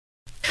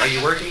Are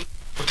you working?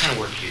 What kind of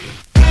work do you do?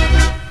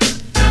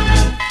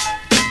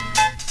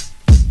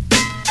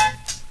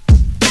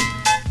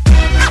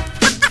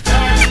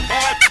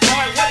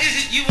 What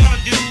is it you want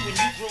to do when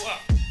you grow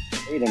up?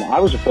 And I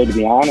was afraid, to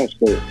be honest,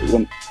 but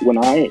when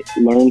I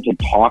learned to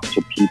talk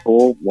to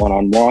people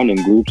one-on-one in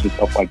groups and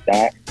stuff like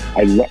that,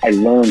 I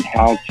learned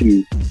how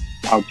to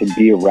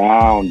be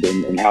around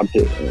and how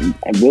to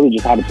and really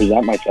just how to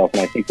present myself.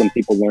 And I think when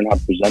people learn how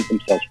to present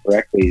themselves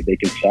correctly, they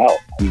can sell.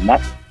 I mean,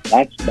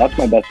 that's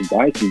my best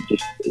advice,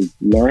 is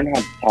learn how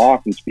to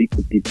talk and speak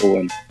to people,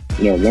 and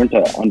learn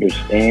to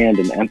understand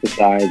and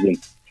empathize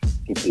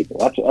to people.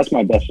 That's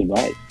my best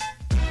advice.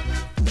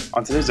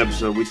 On today's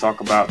episode, we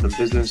talk about the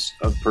business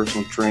of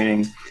personal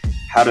training,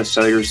 how to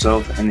sell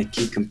yourself, and the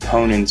key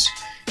components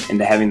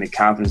into having the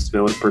confidence to be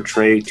able to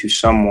portray to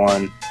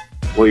someone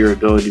what your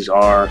abilities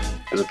are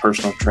as a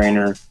personal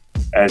trainer,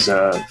 as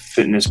a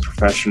fitness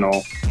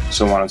professional,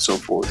 so on and so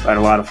forth. I had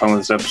a lot of fun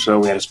with this episode.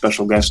 We had a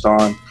special guest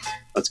on.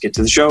 Let's get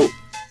to the show.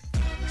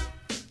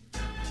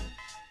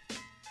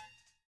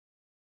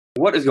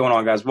 What is going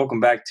on, guys?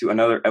 Welcome back to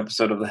another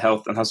episode of the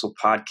Health and Hustle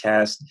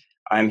podcast.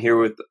 I'm here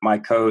with my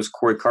co-host,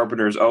 Corey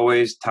Carpenter, as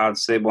always. Todd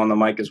Sable on the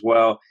mic as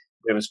well.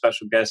 We have a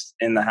special guest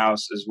in the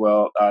house as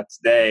well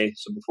today.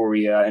 So before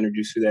we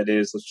introduce who that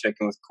is, let's check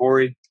in with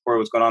Corey. Corey,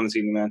 what's going on this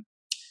evening, man?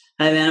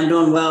 Hi, man. I'm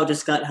doing well.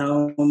 Just got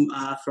home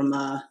from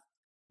a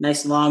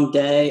nice long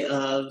day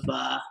of,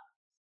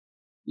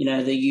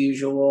 the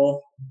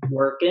usual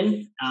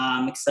working.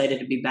 I'm excited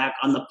to be back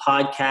on the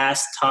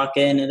podcast,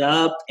 talking it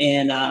up,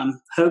 and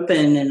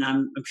hoping, and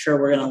I'm sure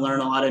we're going to learn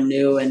a lot of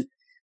new and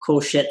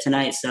cool shit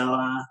tonight. So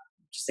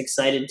just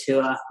excited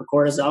to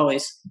record as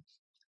always.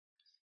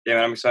 Yeah,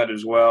 man, I'm excited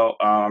as well.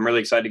 I'm really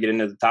excited to get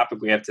into the topic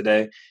we have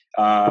today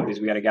because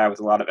we got a guy with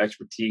a lot of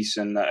expertise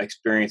and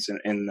experience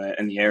in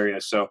the area.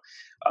 So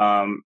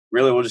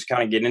really, we'll just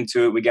kind of get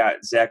into it. We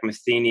got Zach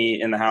Matheny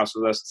in the house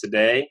with us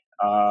today,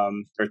 or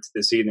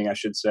this evening, I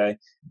should say.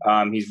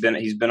 He's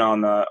been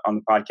on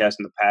the podcast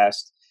in the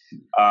past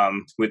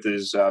with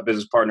his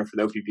business partner for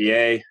the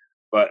OPPA,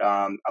 but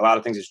a lot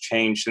of things has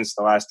changed since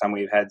the last time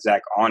we've had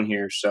Zach on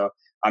here. So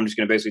I'm just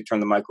going to basically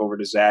turn the mic over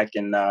to Zach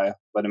and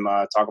let him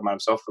talk about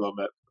himself for a little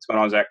bit. What's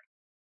going on, Zach?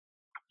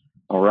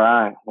 All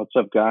right. What's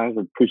up, guys?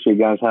 I appreciate you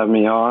guys having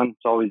me on.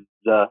 It's always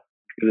good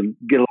to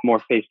get a little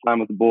more FaceTime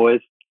with the boys.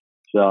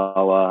 So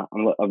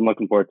I'm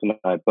looking forward to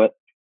tonight. But,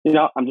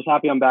 I'm just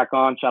happy I'm back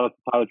on. Shout out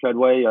to Tyler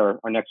Treadway. Our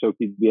next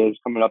OPBA is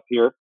coming up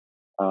here,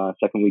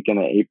 second weekend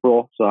of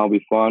April. So that'll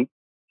be fun.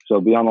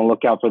 So be on the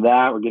lookout for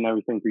that. We're getting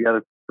everything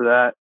together for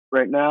that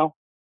right now.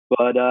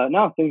 But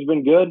no, things have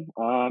been good.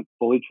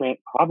 Fully trained,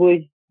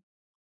 probably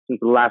since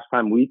the last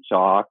time we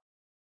talked.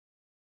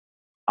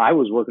 I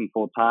was working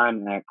full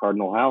time at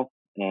Cardinal Health,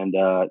 and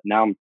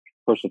now I'm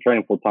personal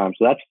training full time.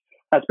 So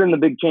that's been the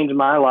big change in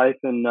my life,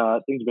 and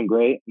things have been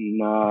great.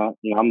 And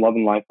I'm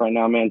loving life right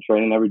now, man.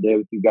 Training every day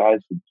with you guys.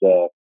 It's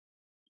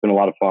been a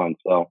lot of fun.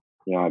 So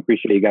I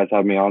appreciate you guys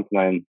having me on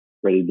tonight and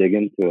ready to dig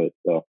into it.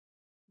 So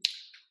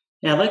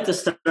yeah, I'd like to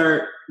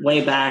start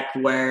way back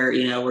where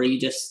you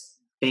just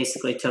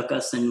basically took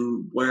us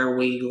and where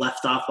we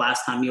left off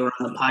last time you were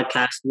on the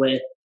podcast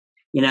with,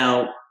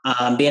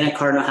 being at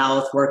Cardinal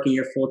Health, working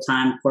your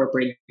full-time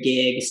corporate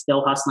gig,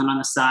 still hustling on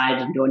the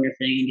side and doing your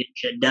thing and getting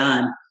shit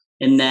done.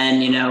 And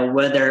then,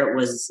 whether it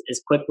was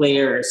as quickly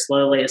or as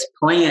slowly as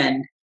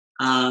planned,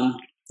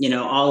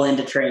 all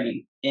into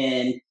training.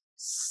 And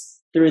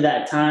through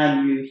that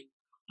time, you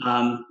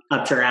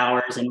upped your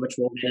hours, and which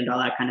we'll get into all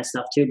that kind of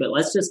stuff too. But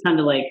let's just kind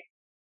of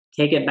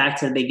take it back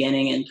to the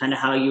beginning and kind of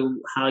how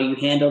you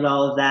handled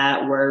all of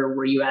that. Where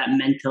were you at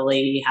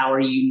mentally? How are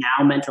you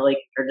now mentally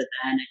compared to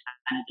then? And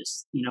kind of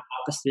just,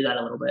 walk us through that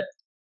a little bit.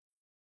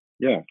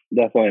 Yeah,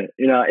 definitely.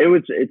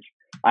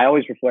 I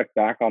always reflect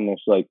back on this,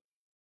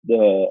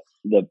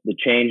 the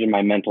change in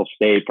my mental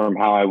state from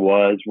how I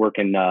was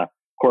working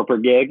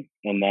corporate gig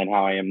and then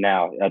how I am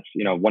now. That's,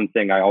 one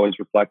thing I always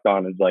reflect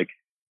on is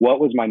what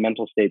was my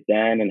mental state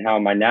then and how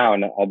am I now?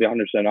 And I'll be 100%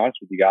 honest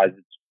with you guys.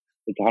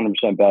 It's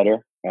 100%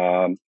 better.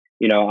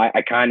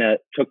 I kind of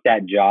took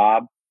that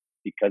job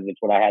because it's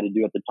what I had to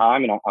do at the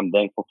time, and I'm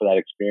thankful for that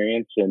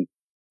experience. And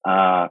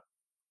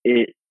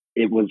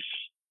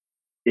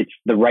it's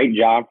the right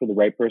job for the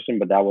right person,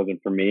 but that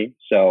wasn't for me.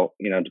 So,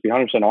 to be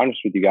 100% honest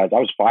with you guys, I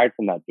was fired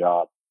from that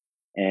job.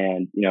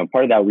 And,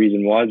 part of that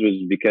reason was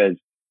because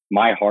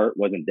my heart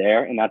wasn't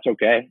there, and that's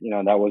okay.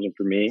 That wasn't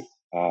for me.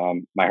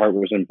 My heart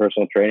was in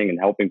personal training and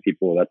helping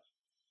people. That's,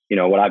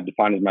 what I've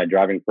defined as my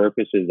driving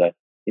purpose is that,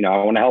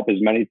 I want to help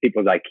as many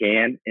people as I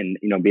can and,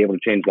 be able to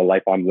change the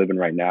life I'm living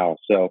right now.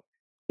 So,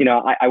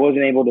 I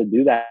wasn't able to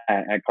do that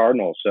at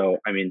Cardinal. So,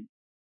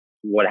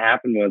 what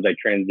happened was I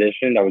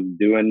transitioned. I was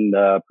doing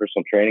the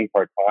personal training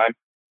part-time,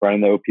 running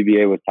the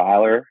OPBA with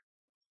Tyler,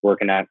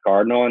 working at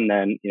Cardinal. And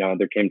then,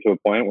 there came to a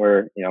point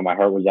where, my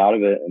heart was out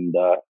of it. And,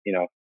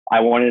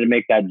 I wanted to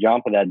make that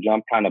jump, and that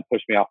jump kind of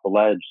pushed me off the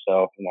ledge.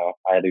 So,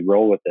 I had to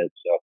roll with it.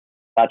 So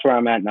that's where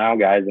I'm at now,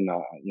 guys. And,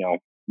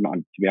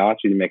 to be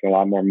honest with you, making a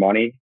lot more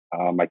money.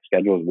 My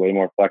schedule is way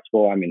more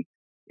flexible.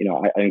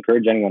 I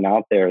encourage anyone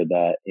out there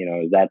that,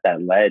 is at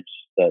that ledge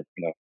that,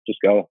 just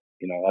go,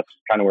 that's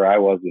kind of where I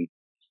was. And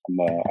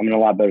I'm in a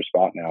lot better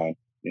spot now.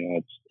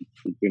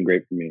 It's been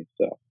great for me.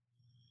 So.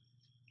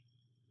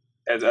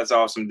 That's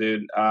awesome,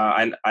 dude.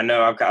 I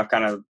know I've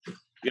kind of,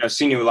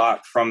 seen you a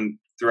lot from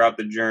throughout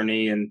the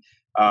journey, and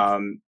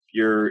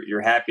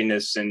your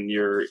happiness and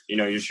your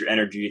just your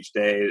energy each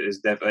day is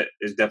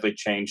definitely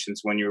changed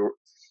since when you were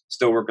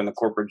still working the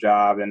corporate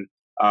job. And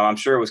I'm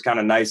sure it was kind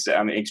of nice.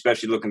 I mean,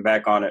 especially looking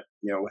back on it,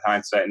 with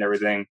hindsight and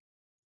everything,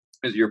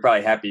 you're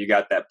probably happy you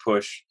got that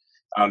push,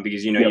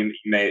 because Yep.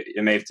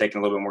 it may have taken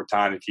a little bit more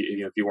time if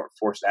you weren't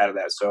forced out of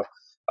that. So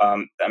I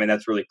mean,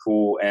 that's really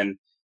cool. And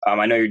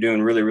I know you're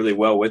doing really, really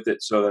well with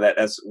it. So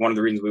that's one of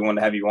the reasons we wanted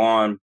to have you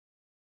on,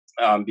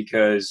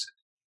 because,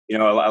 a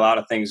lot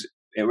of things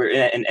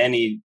in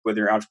any, whether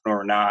you're an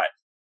entrepreneur or not,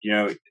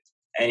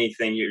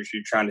 anything you're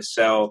trying to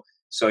sell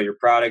your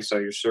products, sell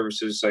your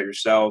services, sell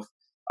yourself.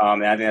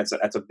 And I think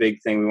that's a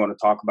big thing we want to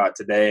talk about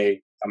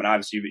today. I mean,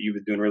 obviously you've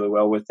been doing really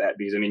well with that,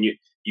 because I mean,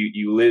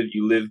 you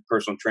live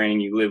personal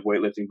training, you live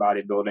weightlifting,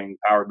 bodybuilding,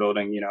 power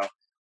building,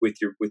 with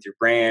your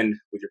brand,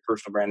 with your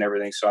personal brand and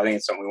everything. So I think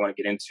it's something we want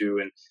to get into,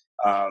 and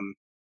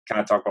kind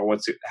of talk about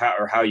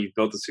how you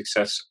built the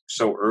success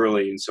so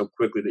early and so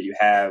quickly that you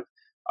have,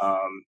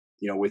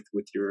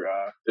 with your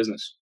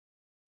business.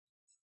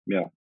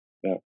 Yeah.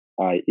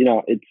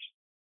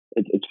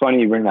 It's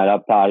funny you bring that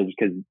up, Todd, is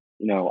because,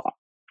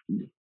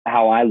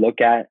 how I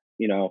look at,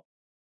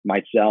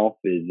 myself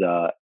is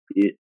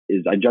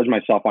I judge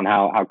myself on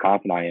how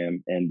confident I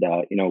am. And,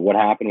 what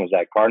happened was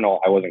at Cardinal,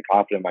 I wasn't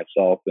confident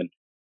myself. And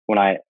when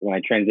I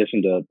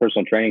transitioned to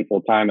personal training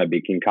full time, I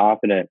became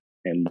confident.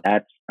 And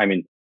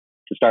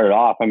to start it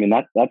off,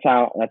 that's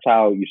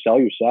how you sell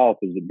yourself,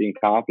 is being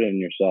confident in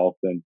yourself.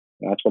 And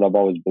that's what I've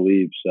always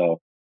believed. So,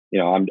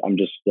 I'm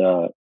just,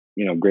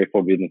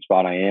 grateful to be in the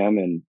spot I am.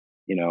 And,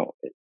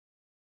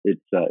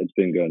 it's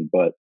been good.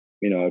 But,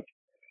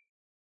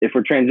 if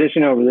we're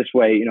transitioning over this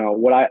way,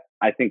 what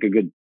I think a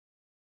good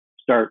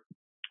start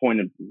point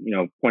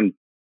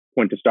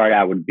to start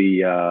at would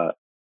be,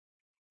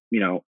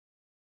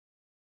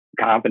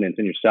 confidence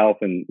in yourself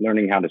and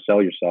learning how to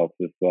sell yourself.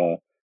 If,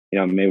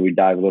 maybe we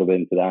dive a little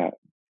bit into that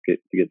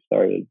to get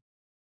started.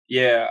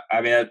 Yeah.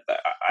 I mean,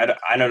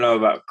 I don't know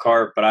about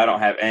CART, but I don't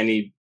have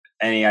any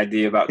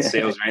idea about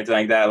sales or anything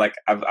like that. Like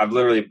I've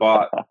literally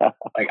bought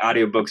like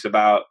audiobooks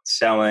about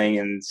selling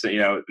and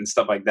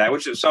stuff like that,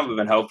 which some have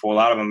been helpful. A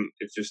lot of them,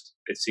 it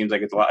seems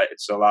like it's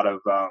a lot of,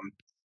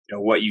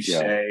 what you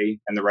say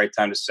and the right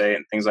time to say it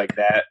and things like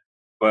that.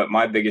 But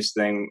my biggest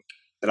thing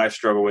that I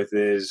struggle with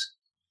is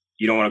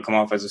you don't want to come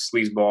off as a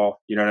sleazeball.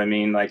 You know what I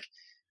mean? Like,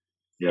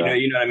 you know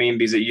what I mean?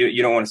 Because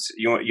you don't want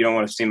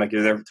to seem like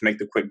you're there to make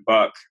the quick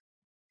buck.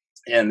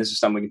 And this is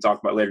something we can talk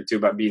about later too,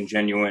 about being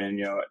genuine and,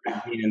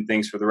 being in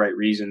things for the right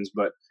reasons.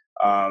 But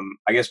I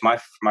guess my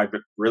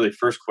really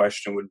first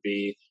question would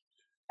be,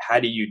 how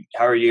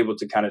are you able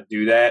to kind of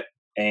do that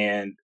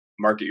and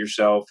market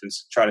yourself and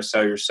try to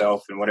sell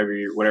yourself and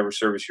whatever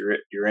service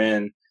you're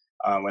in,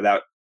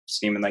 without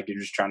seeming like you're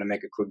just trying to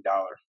make a quick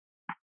dollar?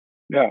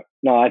 Yeah,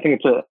 no, I think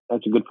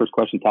that's a good first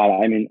question, Todd.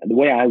 I mean, the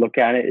way I look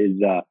at it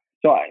is,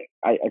 so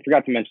I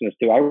forgot to mention this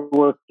too. I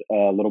worked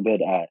a little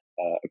bit at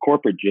a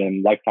corporate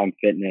gym, Lifetime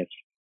Fitness,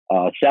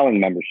 selling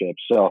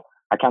memberships. So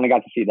I kind of got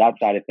to see that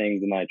side of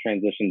things, and then I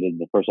transitioned to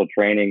the personal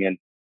training. And,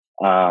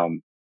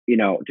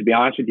 to be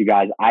honest with you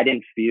guys, I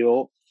didn't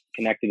feel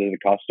connected to the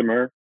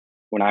customer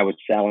when I was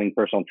selling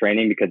personal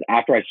training, because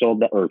after I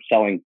sold that, or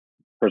selling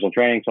personal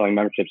training, selling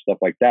memberships, stuff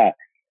like that,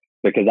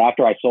 because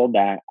after I sold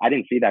that, I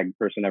didn't see that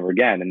person ever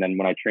again. And then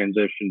when I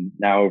transitioned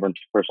now over into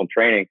personal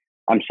training,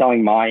 I'm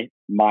selling my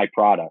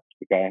product.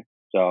 Okay.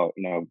 So,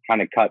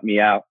 kind of cut me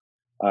out,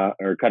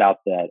 or cut out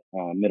that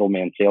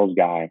middleman sales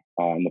guy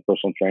in the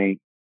personal training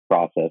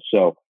process.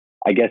 So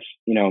I guess,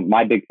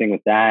 my big thing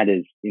with that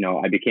is,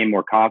 I became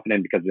more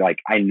confident because like,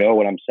 I know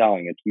what I'm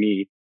selling. It's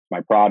me,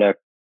 my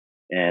product.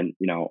 And,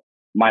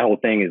 my whole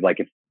thing is like,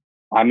 if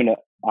I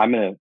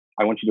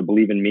want you to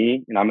believe in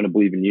me, and I'm going to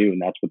believe in you,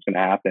 and that's what's going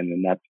to happen.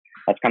 And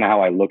that's kind of how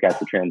I look at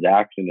the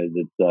transaction. Is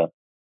it's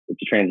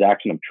a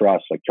transaction of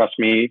trust. Like, trust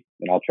me,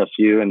 and I'll trust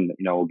you, and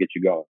we'll get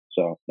you going.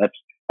 So that's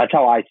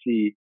how I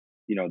see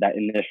that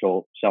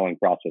initial selling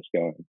process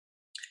going.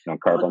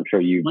 Carp, I'm sure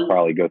you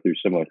probably go through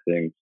similar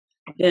things.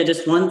 Yeah,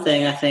 just one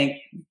thing I think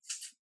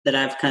that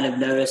I've kind of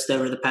noticed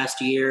over the past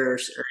year or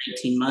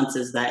 18 months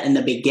is that in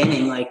the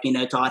beginning, like,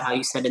 Todd, how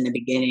you said in the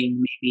beginning,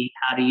 maybe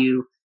how do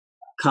you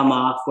come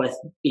off with,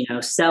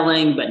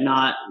 selling, but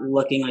not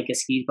looking like a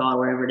sleazeball or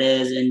whatever it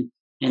is.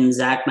 And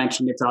Zach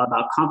mentioned it's all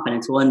about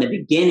confidence. Well, in the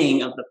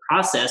beginning of the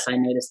process, I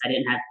noticed I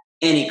didn't have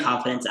any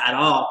confidence at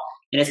all.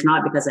 And it's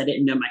not because I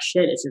didn't know my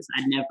shit. It's just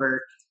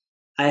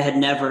I had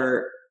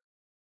never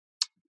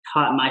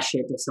taught my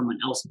shit to someone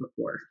else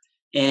before.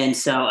 And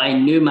so I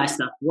knew my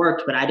stuff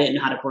worked, but I didn't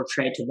know how to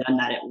portray to them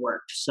that it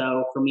worked.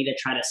 So for me to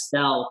try to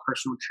sell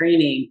personal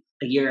training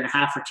a year and a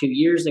half or 2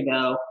 years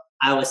ago,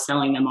 I was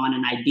selling them on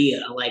an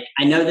idea. Like,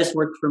 I know this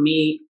worked for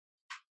me.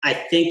 I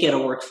think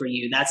it'll work for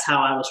you. That's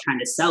how I was trying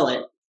to sell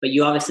it. but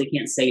you obviously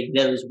can't say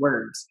those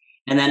words.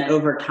 And then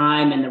over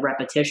time and the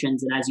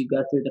repetitions, and as you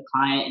go through the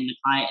client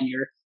and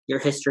your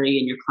history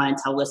and your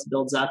clientele list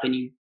builds up, and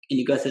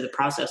you go through the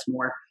process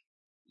more,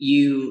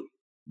 you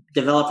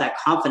develop that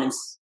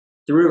confidence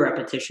through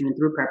repetition and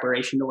through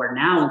preparation, to where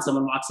now when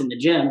someone walks in the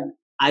gym,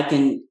 I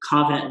can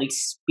confidently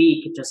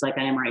speak, just like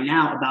I am right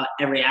now, about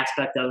every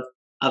aspect of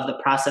the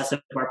process of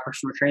our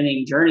personal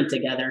training journey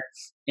together,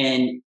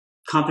 and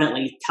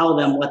confidently tell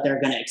them what they're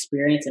going to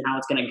experience and how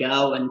it's going to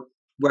go and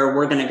where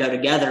we're going to go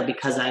together,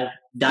 because I've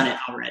done it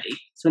already.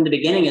 So in the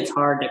beginning, it's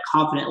hard to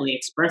confidently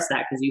express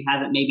that because you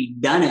haven't maybe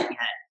done it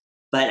yet.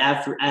 But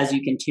as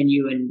you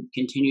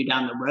continue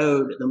down the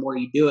road, the more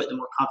you do it, the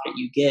more confident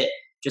you get.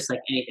 Just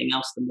like anything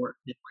else, the more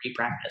you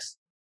practice.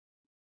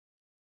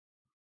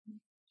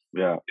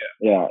 Yeah.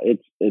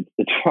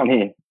 It's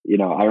funny.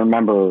 I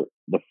remember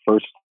the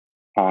first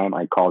time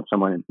I called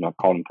someone,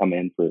 called them come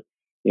in for,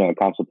 a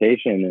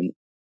consultation, and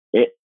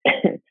it.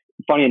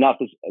 Funny enough,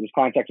 this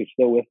client's actually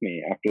still with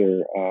me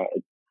after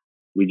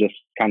we just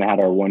kind of had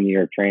our 1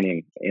 year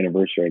training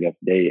anniversary, I guess,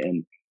 date.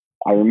 And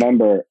I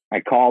remember I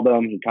called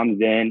him. He comes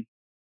in.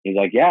 He's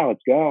like, "Yeah,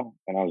 let's go."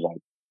 And I was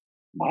like,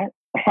 "What?"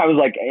 I was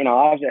like,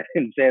 obviously I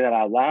didn't say that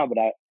out loud, but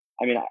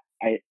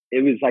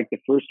it was like the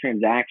first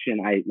transaction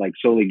I like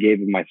solely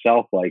gave of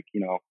myself. Like,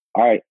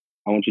 all right,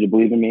 I want you to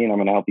believe in me, and I'm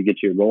going to help you get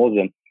to your goals.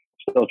 And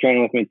still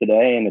training with me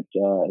today, and it's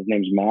his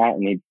name's Matt,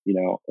 and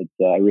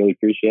I really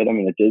appreciate him,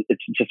 and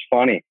it's just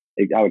funny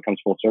how it comes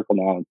full circle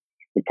now. And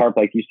the carp,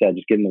 like you said,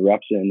 just getting the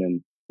reps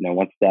in, and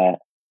once that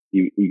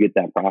you get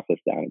that process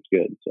down, it's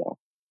good. So.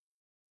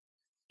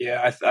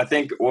 Yeah, I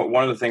think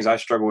one of the things I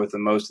struggled with the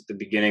most at the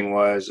beginning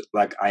was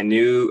like I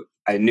knew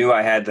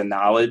I had the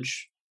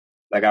knowledge,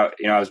 like I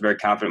was very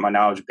confident in my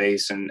knowledge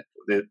base and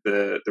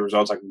the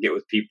results I could get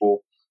with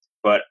people,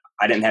 but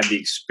I didn't have the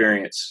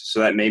experience. So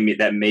that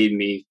made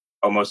me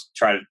almost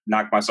try to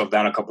knock myself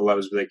down a couple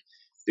levels. Be like,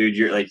 dude,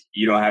 you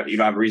don't have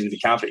a reason to be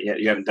confident yet.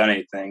 You haven't done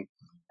anything.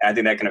 And I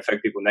think that can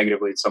affect people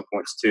negatively at some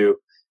points too.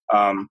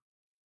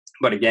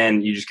 But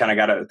again, you just kind of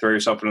got to throw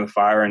yourself into the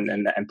fire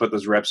and put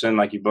those reps in,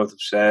 like you both have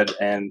said.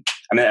 And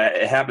I mean,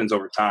 it happens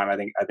over time. I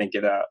think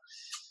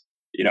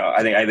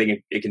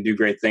it can do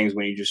great things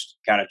when you just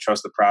kind of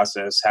trust the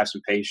process, have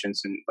some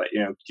patience, and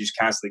just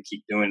constantly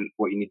keep doing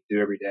what you need to do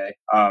every day.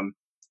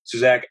 So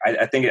Zach,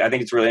 I think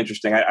it's really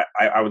interesting.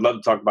 I would love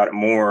to talk about it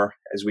more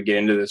as we get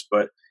into this,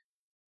 but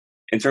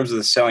in terms of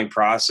the selling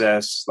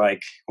process,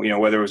 like,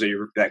 whether it was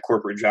that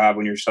corporate job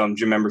when you're selling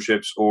gym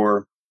memberships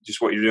or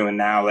just what you're doing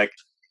now, like,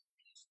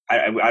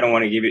 I don't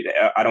want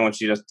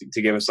you just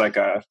to give us like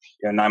a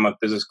 9-month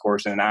business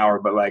course in an hour,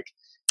 but like,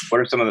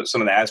 what are some of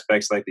the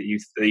aspects like that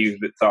you've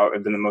thought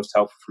have been the most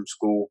helpful from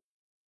school?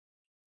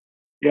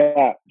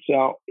 Yeah.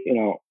 So,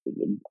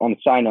 on a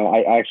side note,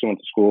 I actually went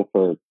to school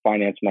for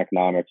finance and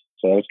economics.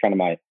 So that was kind of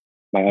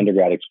my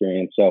undergrad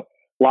experience. So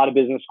a lot of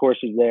business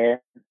courses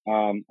there.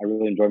 I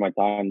really enjoyed my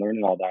time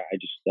learning all that. I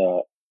just,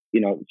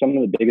 some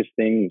of the biggest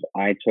things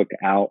I took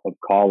out of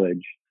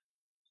college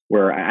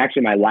were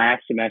actually my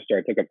last semester.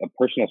 I took a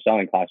personal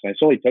selling class, and I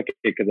solely took it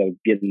because I was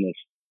getting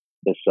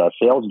this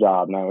sales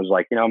job, and I was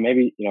like,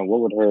 maybe,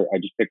 what would hurt? I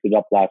just picked it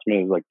up last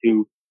minute. It was like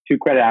two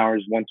credit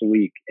hours once a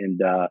week, and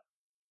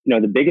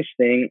the biggest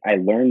thing I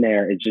learned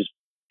there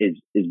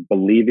is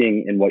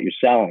believing in what you're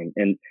selling,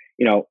 and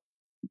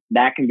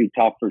that can be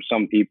tough for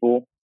some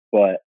people,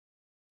 but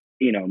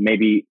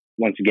maybe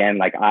once again,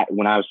 like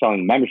when I was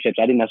selling memberships,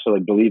 I didn't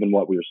necessarily believe in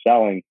what we were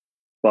selling,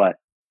 but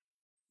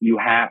you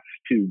have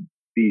to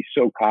be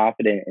so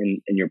confident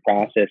in your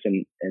process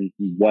and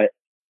what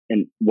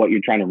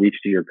you're trying to reach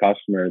to your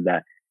customer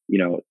that,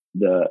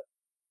 the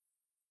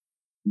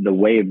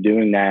way of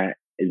doing that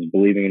is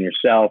believing in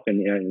yourself.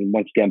 And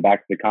once again, back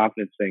to the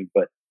confidence thing,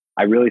 but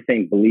I really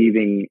think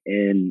believing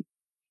in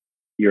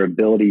your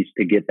abilities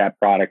to get that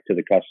product to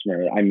the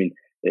customer. I mean,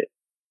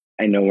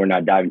 I know we're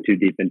not diving too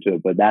deep into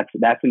it, but that's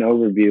an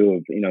overview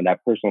of, that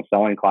personal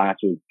selling class.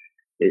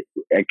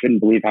 I couldn't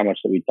believe how much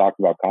that we talked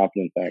about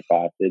confidence in that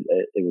class. It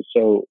was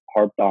so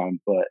harped on,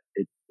 but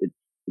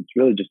it's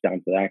really just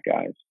down to that,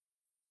 guys.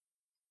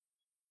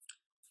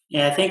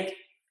 Yeah, I think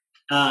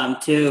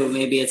too,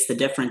 maybe it's the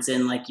difference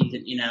in, like,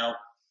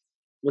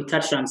 we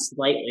touched on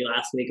slightly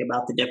last week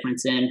about the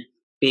difference in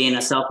being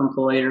a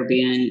self-employed or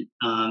being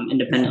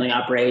independently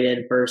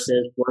operated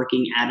versus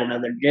working at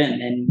another gym.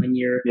 And when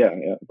you're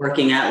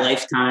working at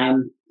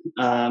Lifetime,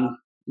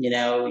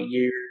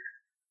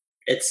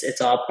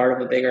 it's all part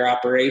of a bigger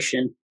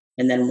operation.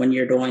 And then when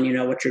you're doing,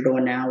 what you're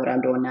doing now, what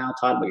I'm doing now,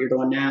 Todd, what you're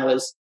doing now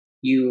is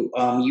you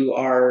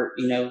are,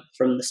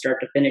 from the start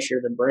to finish,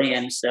 you're the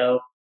brand. So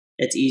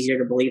it's easier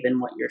to believe in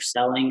what you're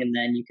selling, and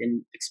then you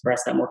can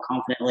express that more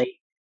confidently.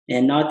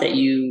 And not that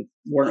you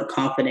weren't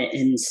confident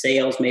in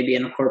sales, maybe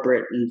in a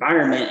corporate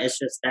environment. It's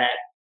just that,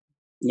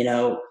 you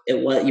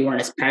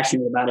weren't as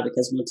passionate about it,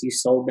 because once you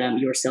sold them,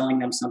 you were selling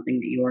them something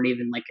that you weren't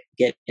even like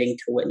getting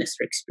to witness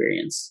or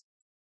experience.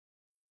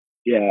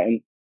 Yeah.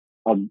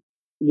 And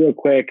real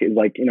quick is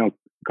like,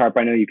 Carp,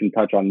 I know you can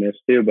touch on this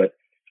too, but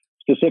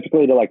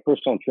specifically to like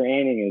personal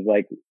training is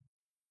like,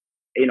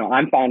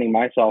 I'm finding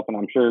myself, and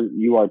I'm sure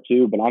you are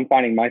too, but I'm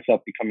finding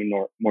myself becoming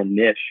more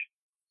niche.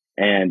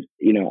 And,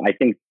 I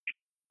think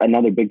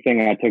another big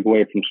thing I took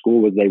away from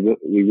school was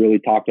we really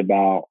talked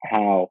about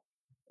how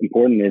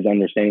important it is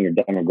understanding your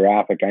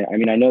demographic. I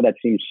mean, I know that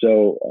seems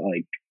so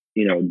like,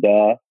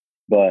 duh,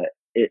 but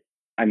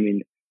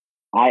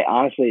I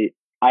honestly,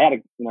 I had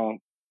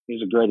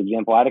here's a great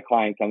example. I had a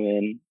client come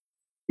in,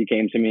 he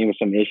came to me with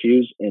some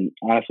issues, and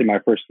honestly, my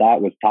first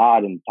thought was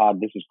Todd, and Todd,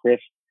 this is Chris.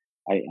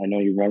 I know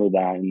you remember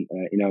that. And,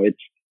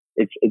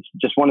 it's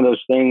just one of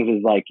those things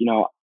is like,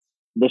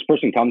 this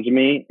person comes to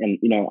me and,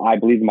 I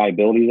believe in my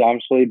abilities,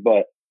 obviously,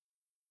 but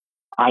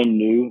I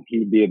knew he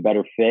would be a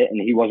better fit, and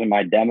he wasn't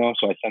my demo.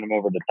 So I sent him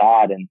over to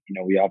Todd, and,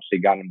 we obviously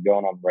got him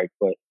going on the right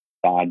foot,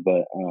 Todd,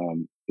 but,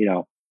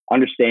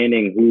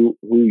 understanding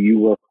who you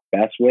work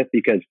best with,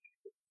 because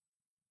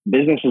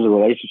business is a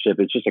relationship.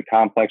 It's just a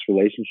complex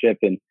relationship,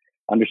 and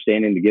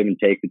understanding the give and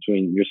take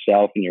between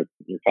yourself and your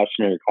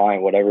customer, your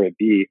client, whatever it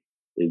be,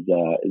 is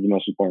the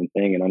most important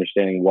thing, and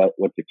understanding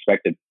what's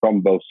expected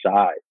from both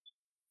sides.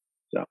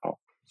 So,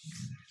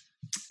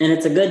 and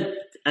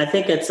I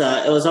think it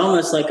was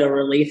almost like a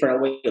relief, or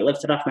a weight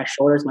lifted off my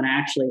shoulders when I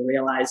actually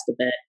realized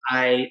that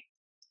I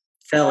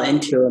fell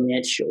into a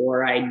niche,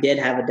 or I did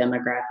have a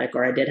demographic,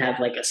 or I did have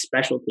like a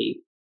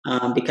specialty.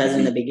 Because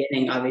in the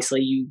beginning,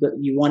 obviously you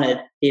want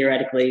to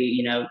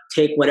theoretically,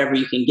 take whatever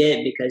you can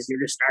get, because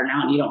you're just starting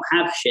out and you don't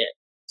have shit.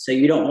 So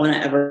you don't want to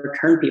ever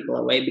turn people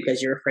away,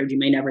 because you're afraid you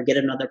may never get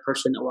another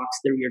person that walks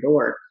through your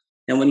door.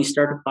 And when you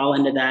start to fall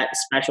into that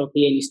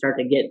specialty, and you start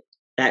to get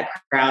that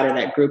crowd or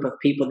that group of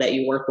people that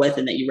you work with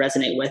and that you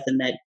resonate with and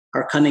that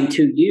are coming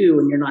to you,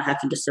 and you're not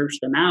having to search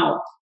them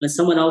out, when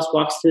someone else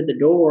walks through the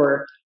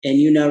door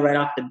and right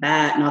off the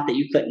bat, not that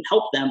you couldn't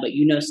help them, but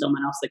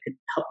someone else that could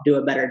help do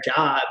a better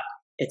job,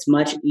 it's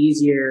much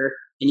easier,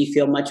 and you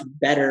feel much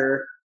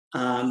better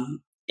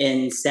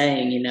in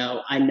saying,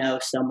 I know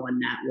someone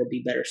that will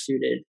be better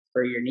suited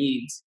for your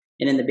needs.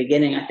 And in the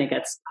beginning, I think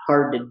that's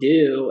hard to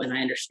do, and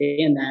I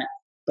understand that.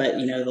 But,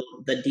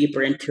 the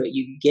deeper into it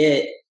you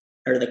get,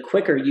 or the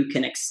quicker you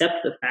can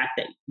accept the fact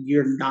that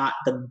you're not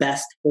the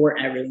best for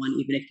everyone,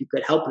 even if you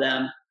could help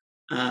them,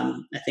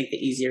 I think the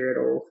easier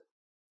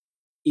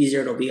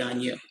it'll be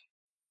on you.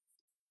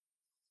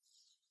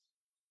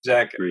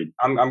 Zach,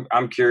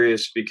 I'm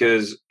curious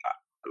because,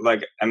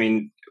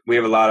 we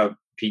have a lot of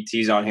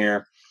PTs on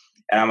here,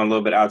 and I'm a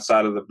little bit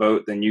outside of the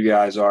boat than you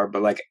guys are.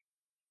 But like,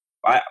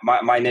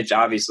 my niche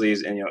obviously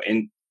is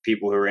in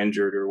people who are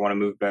injured or want to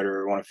move better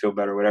or want to feel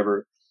better, or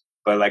whatever.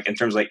 But like in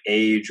terms of like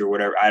age or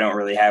whatever, I don't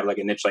really have like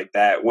a niche like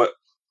that.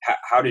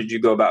 How did you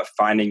go about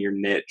finding your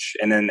niche?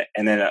 And then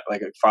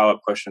like a follow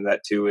up question to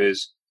that too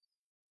is,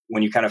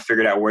 when you kind of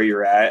figured out where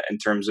you're at in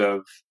terms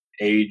of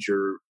age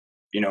or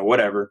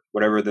whatever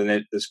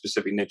the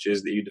specific niche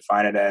is that you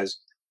define it as,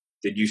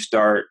 did you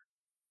start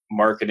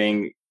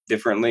marketing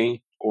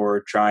differently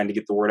or trying to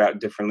get the word out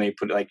differently,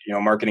 put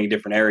marketing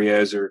different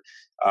areas or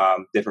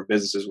different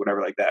businesses,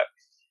 whatever like that?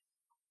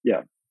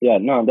 Yeah,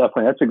 no,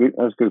 definitely. That's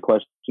a good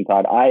question,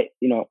 Todd.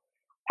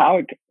 How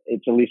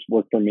it's at least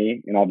worked for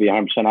me, and I'll be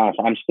 100% honest,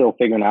 I'm still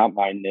figuring out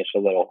my niche a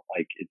little.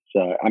 Like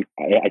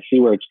I see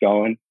where it's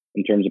going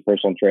in terms of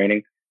personal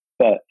training.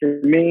 But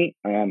for me,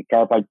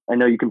 Carp, I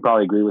know you can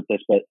probably agree with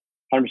this, but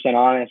 100%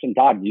 honest, and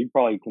Todd, you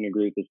probably can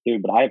agree with this too,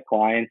 but I have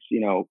clients,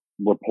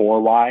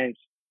 rapport-wise,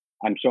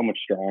 I'm so much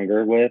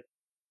stronger with,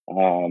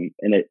 and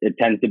it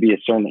tends to be a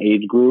certain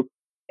age group,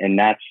 and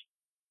that's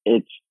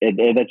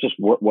just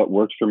what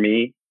works for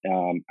me.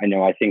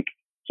 I think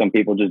some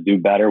people just do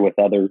better with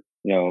other,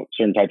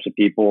 certain types of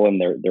people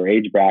and their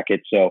age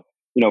bracket. So,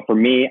 for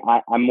me,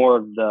 I'm more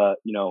of the,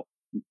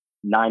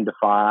 9 to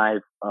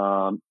 5,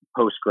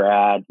 post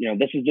grad.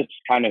 This is just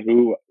kind of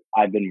who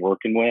I've been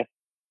working with.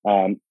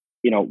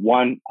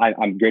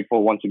 I'm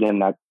grateful once again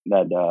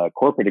that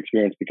corporate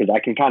experience, because I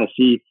can kind of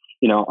see,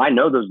 I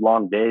know those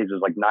long days,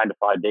 there's like 9 to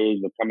 5 days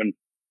of coming,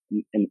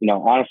 and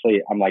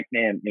honestly, I'm like,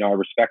 man, I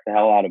respect the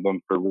hell out of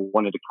them for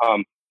wanting to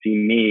come see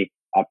me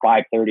at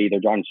 5:30. They're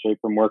driving straight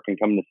from work and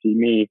coming to see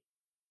me.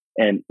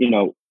 And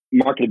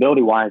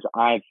marketability wise,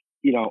 I've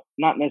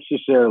not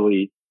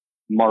necessarily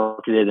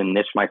marketed and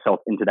niched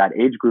myself into that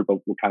age group. But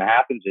what kind of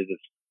happens is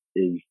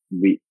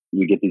we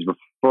get these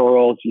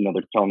referrals.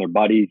 They're telling their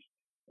buddies,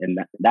 and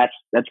that's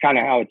kind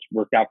of how it's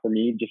worked out for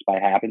me, just by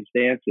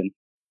happenstance. And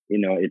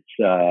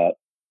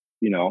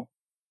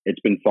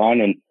it's been fun,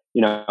 and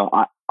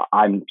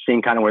I'm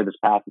seeing kind of where this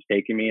path is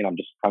taking me, and I'm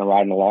just kind of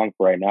riding along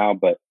for right now.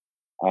 But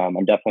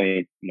I'm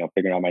definitely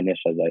figuring out my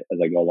niche as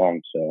I go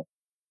along. So.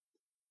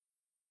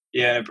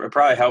 Yeah, it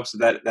probably helps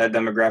that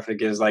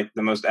demographic is like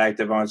the most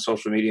active on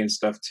social media and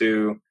stuff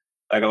too.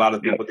 Like a lot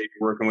of people that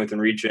you're working with and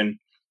reaching.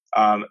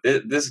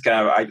 This is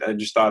kind of, I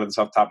just thought of this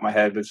off the top of my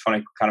head, but it's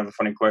funny, kind of a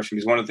funny question,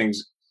 because one of the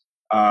things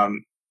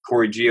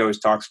Corey G always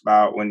talks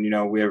about when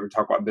we ever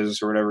talk about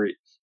business or whatever,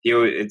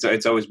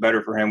 it's always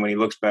better for him when he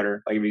looks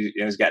better. Like if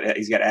he's got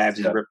abs,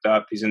 he's ripped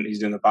up, he's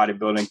doing the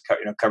bodybuilding,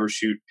 cover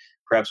shoot,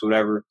 perhaps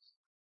whatever.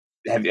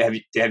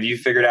 have you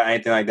figured out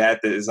anything like that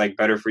is like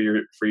better for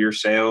your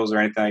sales or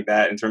anything like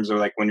that in terms of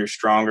like when you're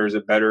stronger, is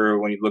it better? Or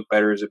when you look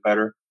better, is it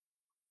better?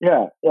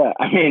 Yeah.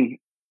 I mean,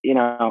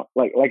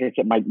 like I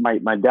said,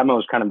 my demo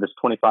is kind of this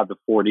 25 to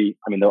 40.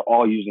 I mean, they're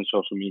all using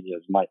social media.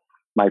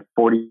 My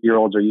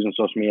 40-year-olds are using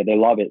social media. They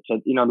love it. So,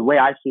 the way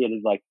I see it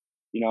is like,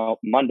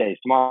 Mondays,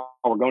 tomorrow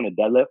we're going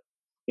to deadlift.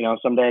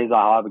 Some days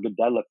I'll have a good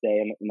deadlift day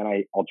and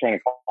then I'll train a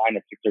client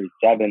at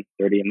 6:30,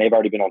 7:30, and they've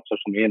already been on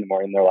social media in the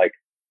morning. They're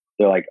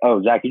like,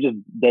 oh, Zach, you just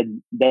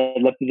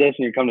deadlifted this and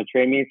you're coming to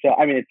train me. So,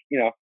 I mean,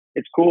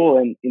 it's cool.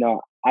 And,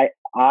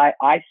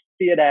 I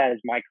see it as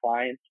my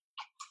clients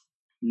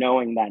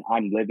knowing that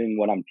I'm living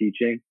what I'm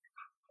teaching.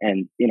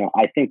 And,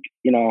 I think,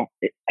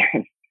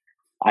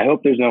 I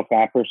hope there's no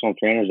fat personal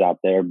trainers out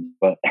there,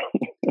 but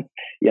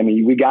I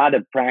mean, we got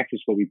to practice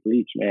what we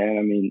preach, man.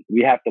 I mean,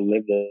 we have to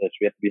live this.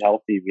 We have to be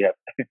healthy. We have,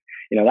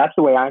 that's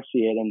the way I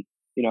see it. And,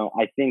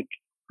 I think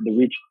the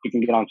reach we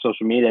can get on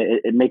social media,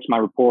 it makes my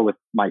rapport with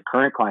my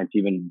current clients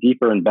even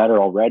deeper and better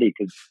already,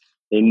 because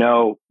they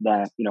know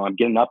that, I'm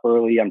getting up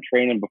early, I'm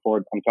training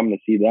before I'm coming to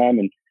see them.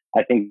 And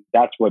I think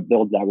that's what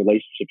builds that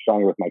relationship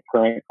stronger with my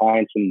current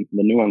clients, and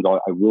the new ones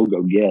I will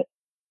go get.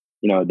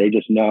 They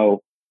just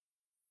know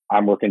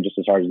I'm working just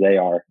as hard as they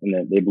are, and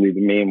that they believe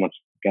in me, and once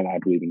again, I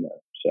believe in them.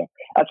 So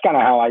that's kind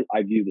of how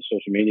I view the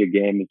social media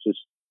game. It's just,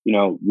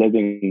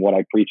 living what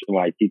I preach and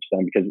what I teach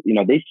them, because,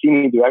 they see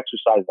me do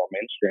exercises on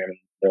Instagram and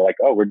they're like,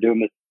 oh, we're doing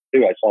this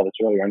too. I saw this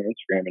earlier on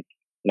Instagram,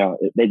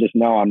 and, they just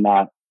know I'm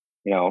not,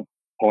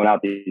 pulling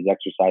out these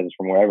exercises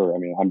from wherever. I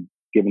mean, I'm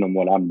giving them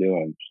what I'm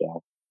doing.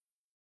 So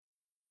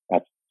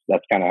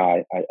that's kind of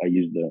how I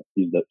use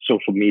the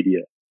social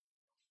media.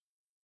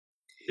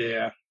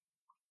 Yeah.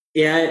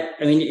 Yeah,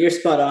 I mean, you're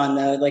spot on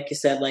though. Like you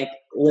said, like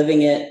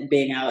living it,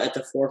 being out at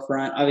the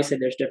forefront. Obviously,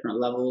 there's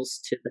different levels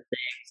to the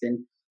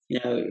things,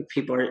 and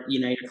people are,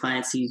 your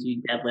client sees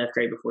you deadlift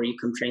right before you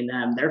come train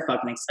them. They're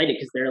fucking excited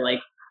because they're like,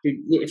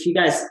 if you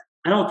guys,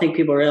 I don't think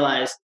people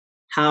realize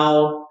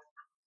how,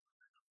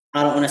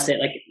 I don't want to say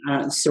like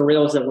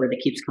surreal is the word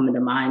that keeps coming to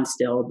mind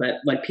still, but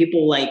when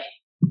people like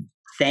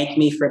thank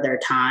me for their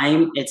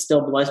time, it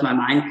still blows my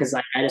mind because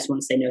I just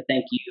want to say no,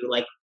 thank you.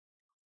 Like,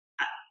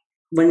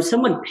 when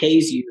someone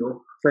pays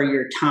you for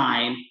your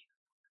time,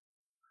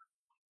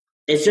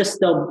 it's just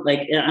still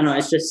like, I don't know,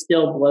 it just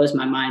still blows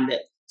my mind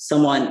that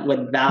someone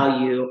would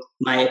value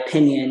my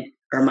opinion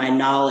or my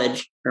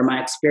knowledge or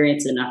my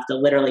experience enough to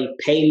literally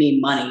pay me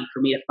money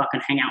for me to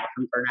fucking hang out with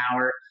them for an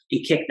hour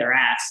and kick their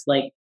ass.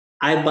 Like,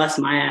 I bust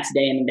my ass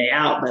day in and day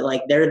out, but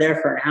like they're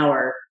there for an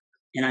hour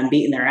and I'm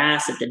beating their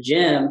ass at the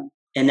gym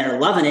and they're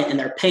loving it and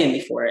they're paying me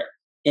for it.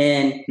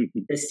 And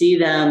to see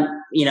them,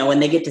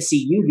 when they get to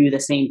see you do the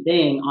same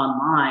thing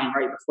online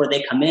right before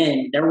they come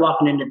in, they're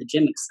walking into the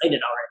gym excited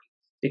already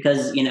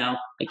because,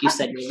 like you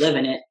said, you're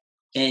living it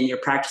and you're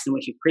practicing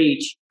what you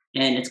preach,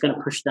 and it's going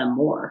to push them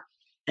more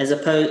as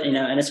opposed, and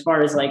as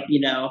far as like,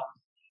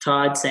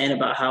 Todd saying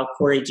about how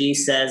Corey G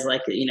says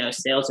like,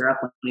 sales are up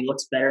when he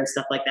looks better and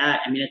stuff like that.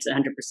 I mean, it's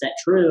 100%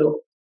 true,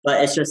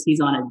 but it's just, he's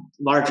on a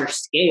larger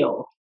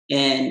scale.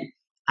 And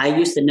I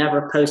used to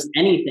never post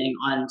anything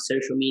on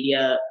social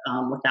media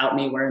without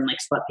me wearing like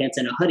sweatpants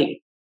and a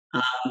hoodie.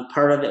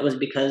 Part of it was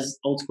because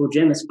Old School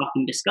Gym is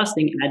fucking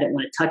disgusting, and I didn't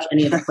want to touch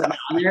any of the equipment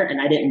on there,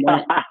 and I didn't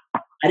want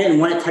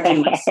it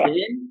touching my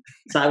skin,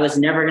 so I was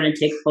never going to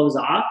take clothes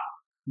off.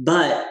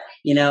 But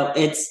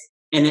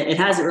it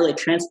hasn't really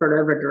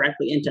transferred over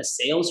directly into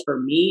sales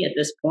for me at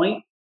this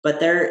point. But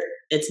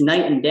it's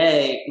night and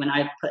day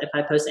if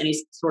I post any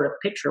sort of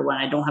picture when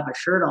I don't have a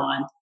shirt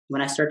on.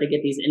 When I start to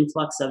get these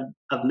influx of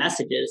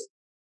messages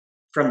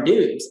from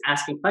dudes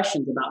asking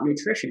questions about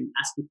nutrition,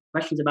 asking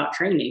questions about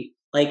training,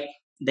 like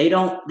they're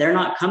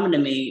not coming to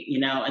me,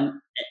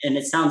 and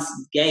it sounds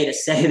gay to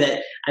say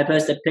that I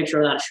post a picture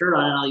without a shirt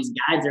on and all these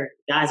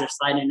guys are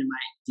sliding into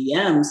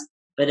my DMs,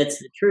 but it's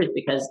the truth,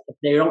 because if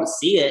they don't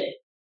see it,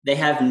 they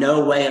have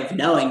no way of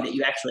knowing that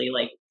you actually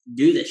like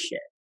do this shit.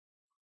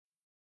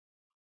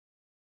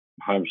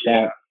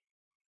 100%.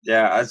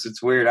 Yeah,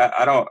 it's weird.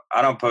 I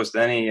don't post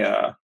any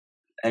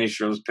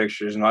shirtless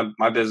pictures, and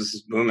my business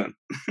is booming.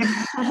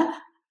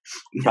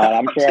 Todd,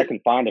 I'm sure I can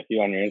find a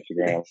few on your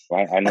Instagram.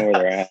 I know where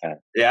they're at.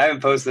 Yeah, I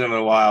haven't posted them in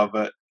a while,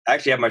 but I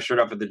actually had my shirt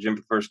off at the gym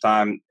for the first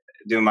time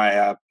doing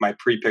my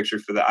pre-picture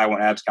for the I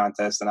Want Abs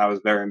contest, and I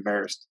was very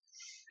embarrassed.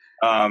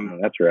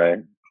 That's right.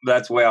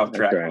 That's way off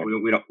track. Right.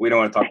 We don't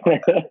want to talk about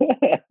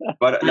that.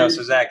 But no,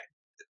 so Zach,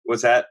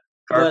 what's that?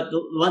 But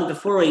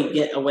before we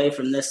get away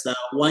from this, though,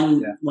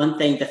 one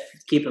thing to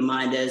keep in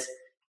mind is,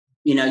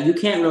 you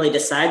can't really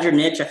decide your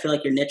niche. I feel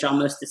like your niche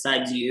almost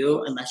decides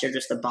you, unless you're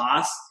just a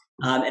boss.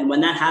 And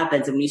when that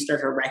happens, and when you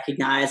start to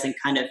recognize and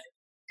kind of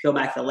peel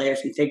back the layers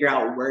and figure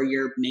out where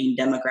your main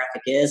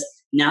demographic is,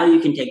 now you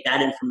can take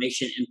that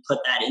information and put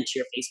that into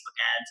your Facebook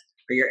ads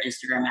or your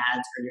Instagram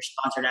ads or your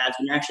sponsored ads.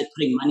 When you're actually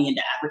putting money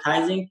into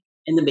advertising,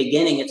 in the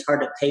beginning, it's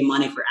hard to pay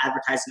money for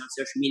advertising on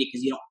social media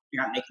because you're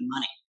not making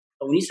money.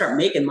 But when you start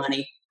making money,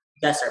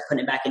 you got to start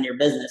putting it back in your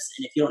business.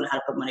 And if you don't know how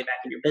to put money back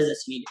in your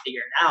business, you need to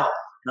figure it out.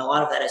 And a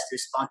lot of that is through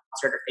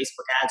sponsored or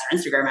Facebook ads or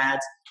Instagram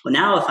ads. Well,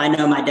 now if I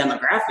know my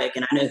demographic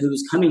and I know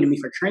who's coming to me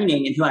for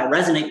training and who I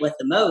resonate with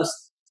the most,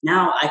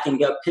 now I can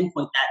go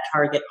pinpoint that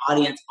target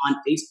audience on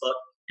Facebook,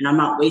 and I'm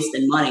not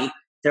wasting money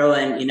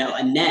throwing,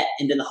 a net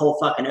into the whole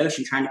fucking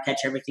ocean trying to catch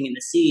everything in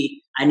the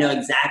sea. I know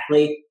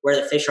exactly where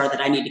the fish are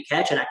that I need to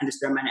catch, and I can just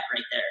throw my net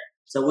right there.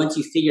 So once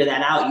you figure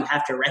that out, you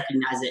have to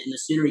recognize it. And the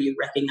sooner you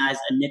recognize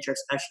a niche or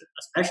a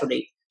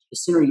specialty, the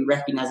sooner you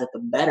recognize it,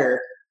 the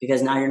better,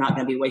 because now you're not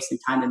going to be wasting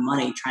time and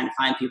money trying to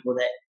find people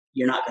that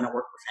you're not going to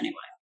work with anyway.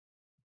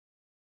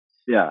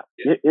 Yeah.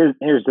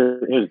 Here's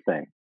the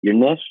thing. Your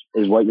niche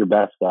is what you're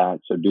best at,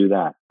 so do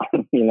that.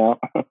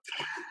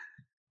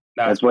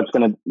 That's what's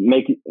going to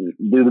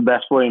do the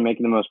best for you and make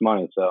you the most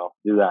money. So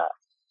do that.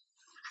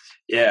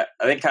 Yeah,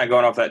 I think kind of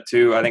going off that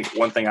too. I think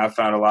one thing I've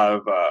found a lot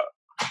of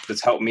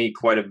that's helped me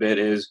quite a bit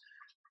is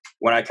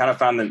when I kind of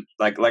found that,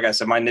 like I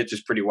said, my niche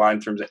is pretty wide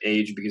in terms of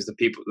age, because the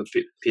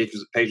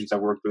patients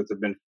I've worked with have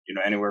been,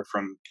 anywhere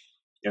from,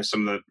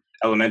 some of the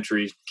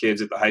elementary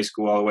kids at the high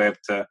school all the way up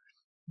to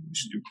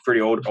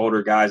pretty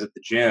older guys at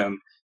the gym.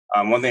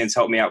 One thing that's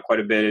helped me out quite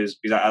a bit is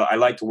because I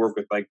like to work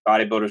with like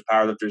bodybuilders,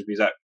 powerlifters,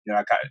 because I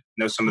kind of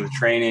know some of the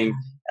training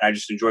and I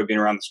just enjoy being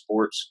around the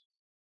sports.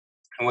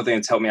 And one thing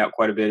that's helped me out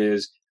quite a bit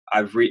is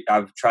I've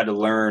tried to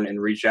learn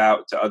and reach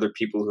out to other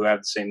people who have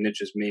the same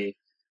niche as me.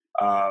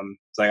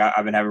 It's like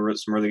I've been having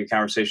some really good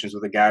conversations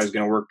with a guy who's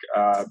going to work,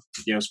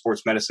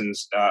 sports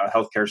medicine's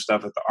healthcare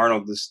stuff at the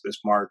Arnold this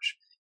March.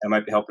 And I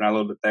might be helping out a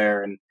little bit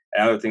there and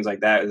other things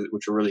like that,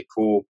 which are really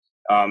cool.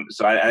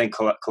 So I think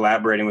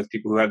collaborating with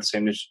people who have the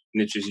same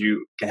niche as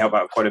you can help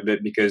out quite a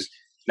bit, because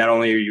not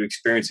only are you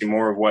experiencing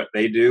more of what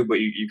they do,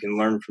 but you can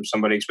learn from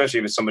somebody, especially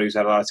if it's somebody who's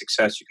had a lot of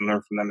success, you can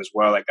learn from them as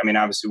well. Like, I mean,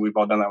 obviously we've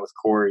all done that with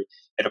Corey.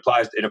 It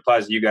applies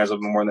to you guys a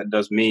little bit more than it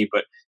does me,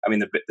 but I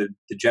mean,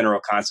 the general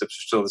concepts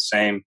are still the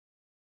same.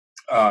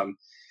 Do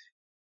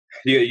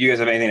you guys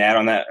have anything to add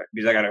on that?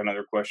 Because I got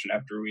another question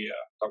after we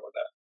talk about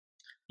that.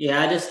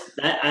 Yeah,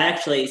 I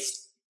actually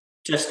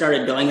just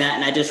started doing that,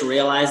 and I just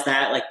realized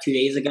that like 2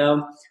 days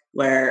ago,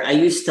 where I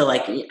used to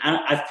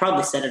I've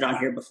probably said it on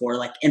here before,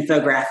 like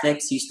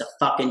infographics used to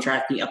fucking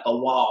drive me up a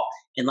wall,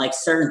 and like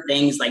certain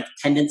things like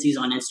tendencies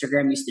on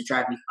Instagram used to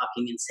drive me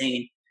fucking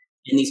insane.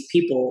 And these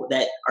people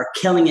that are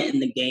killing it in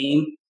the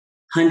game,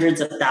 hundreds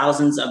of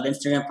thousands of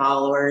Instagram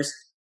followers,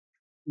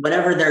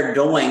 whatever they're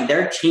doing,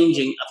 they're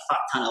changing a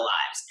fuck ton of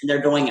lives, and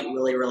they're doing it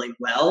really, really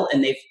well,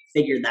 and they've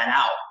figured that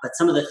out. But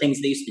some of the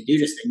things they used to do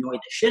just annoyed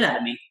the shit out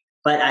of me.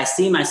 But I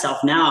see myself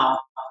now,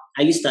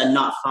 I used to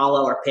not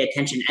follow or pay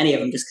attention to any of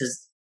them just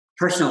because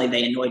personally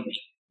they annoyed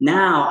me.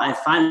 Now I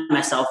find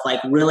myself like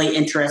really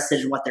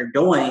interested in what they're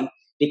doing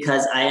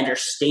because I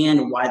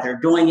understand why they're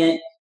doing it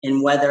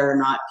and whether or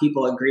not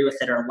people agree with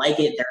it or like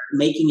it. They're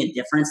making a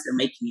difference. They're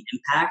making an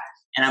impact.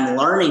 And I'm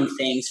learning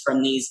things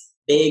from these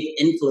big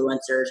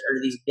influencers or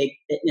these big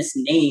fitness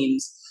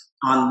names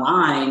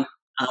online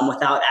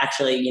without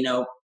actually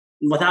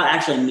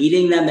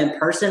meeting them in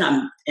person.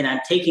 I'm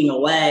taking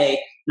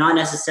away not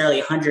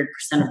necessarily 100%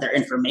 of their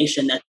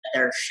information that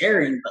they're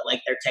sharing, but like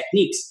their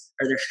techniques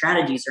or their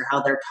strategies or how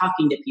they're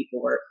talking to people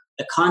or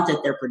the content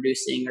they're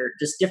producing or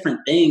just different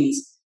things.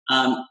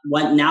 Now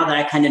that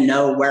I kind of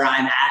know where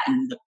I'm at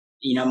and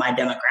my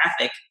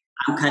demographic,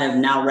 I'm kind of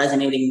now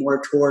resonating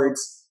more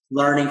towards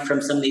learning from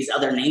some of these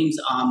other names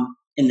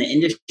in the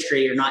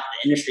industry, or not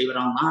the industry, but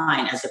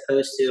online, as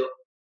opposed to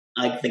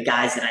like the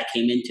guys that I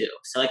came into.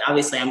 So like,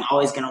 obviously I'm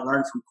always going to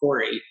learn from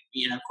Corey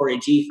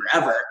G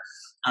forever.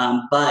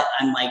 But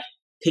I'm like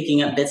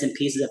picking up bits and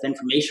pieces of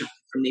information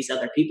from these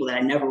other people that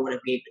I never would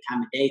have gave the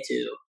time of day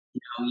to,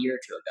 a year or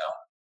two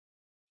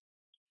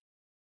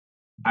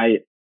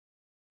ago.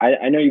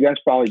 I know you guys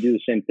probably do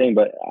the same thing,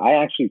 but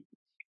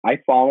I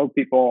follow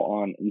people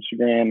on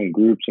Instagram and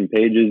groups and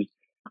pages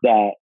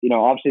that,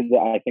 obviously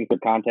I think their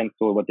content's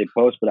cool, what they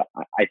post, but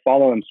I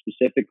follow them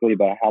specifically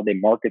about how they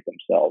market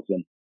themselves.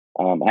 And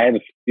I have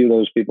a few of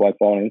those people I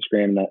follow on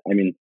Instagram that, I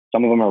mean,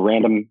 some of them are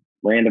random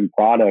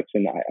products,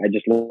 and I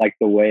just like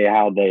the way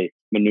how they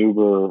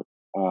maneuver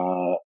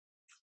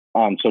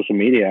on social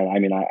media. I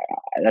mean,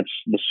 that's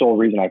the sole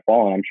reason I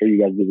follow, and I'm sure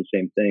you guys do the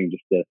same thing,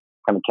 just to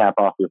kind of cap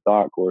off your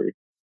thought, Corey.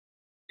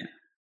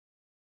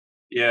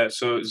 Yeah.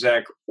 So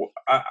Zach,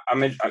 I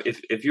mean,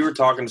 if you were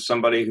talking to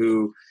somebody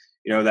who,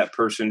 that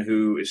person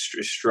who is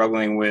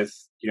struggling with,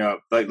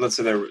 like let's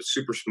say they're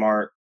super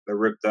smart, they're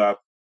ripped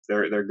up,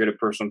 they're good at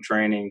personal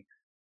training,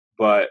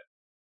 but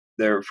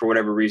they're, for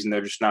whatever reason,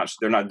 they're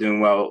not doing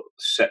well,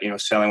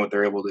 selling what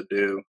they're able to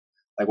do.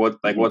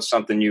 What's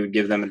something you would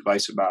give them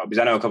advice about?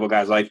 Because I know a couple of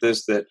guys like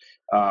this that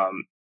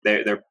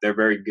they're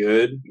very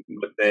good,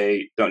 but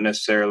they don't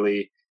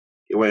necessarily,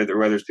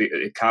 whether it's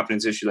a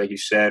confidence issue, like you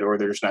said, or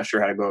they're just not sure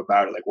how to go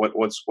about it. Like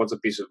what's a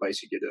piece of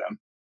advice you give to them?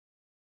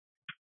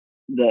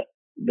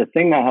 The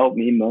thing that helped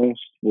me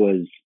most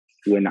was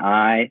when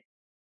I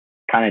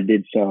kind of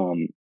did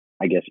some,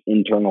 I guess,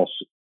 internal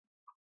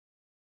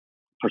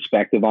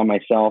perspective on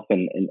myself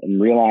and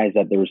realize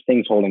that there was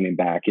things holding me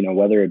back,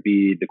 whether it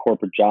be the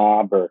corporate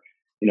job or,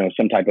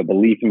 some type of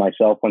belief in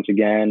myself once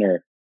again,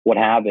 or what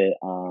have it.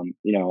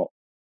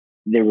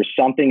 there was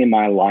something in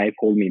my life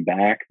holding me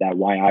back, that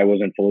why I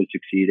wasn't fully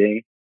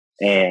succeeding.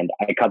 And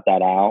I cut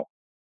that out,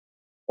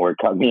 or it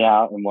cut me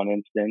out in one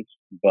instance,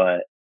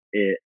 but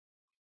it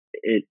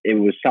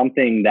was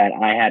something that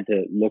I had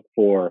to look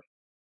for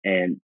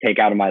and take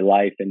out of my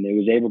life, and it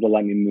was able to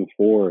let me move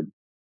forward.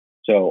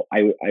 So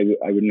I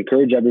would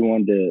encourage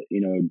everyone to,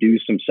 do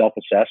some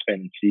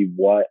self-assessment and see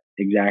what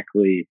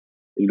exactly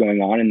is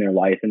going on in their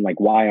life, and like,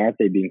 why aren't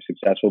they being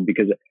successful?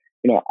 Because,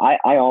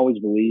 I always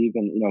believe,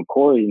 and,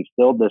 Corey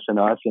instilled this in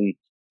us, and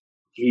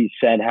he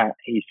says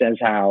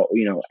how,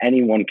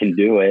 anyone can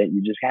do it.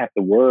 You just have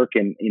to work.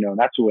 And,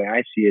 that's the way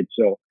I see it.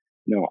 So,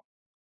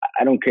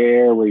 I don't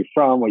care where you're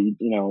from, what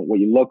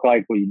you look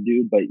like, what you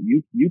do, but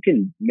you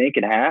can make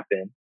it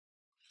happen.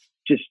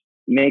 Just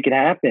make it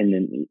happen.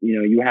 And,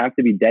 you have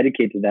to be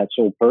dedicated to that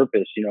sole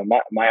purpose.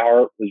 My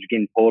heart was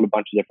getting pulled a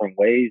bunch of different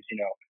ways.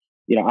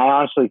 I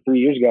honestly, 3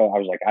 years ago, I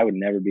was like, I would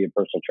never be a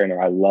personal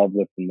trainer. I love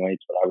lifting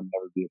weights, but I would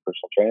never be a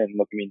personal trainer. And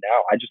look at me now.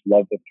 I just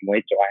love lifting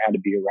weights. So I had to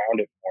be around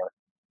it more.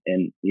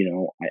 And,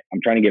 I'm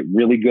trying to get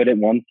really good at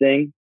one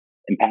thing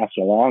and pass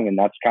it along. And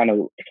that's kind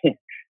of,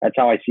 that's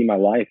how I see my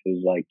life,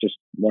 is like just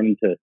wanting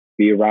to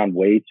be around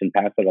weights and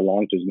pass it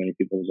along to as many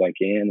people as I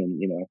can.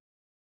 And,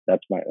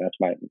 that's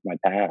my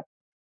path.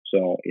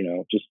 So,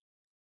 just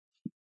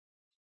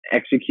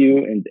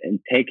execute and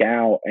take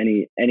out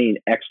any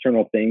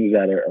external things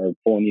that are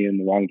pulling you in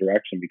the wrong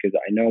direction, because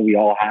I know we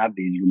all have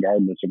these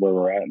regardless of where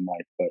we're at in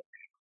life,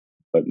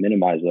 but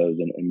minimize those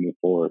and move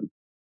forward.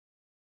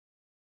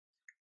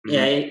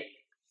 Yeah.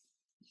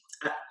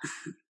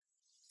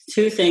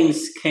 Two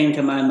things came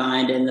to my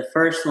mind, and the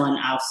first one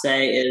I'll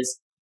say is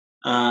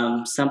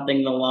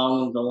something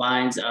along the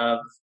lines of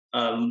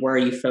where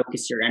you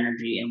focus your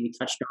energy, and we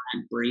touched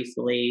on it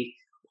briefly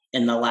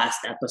in the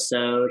last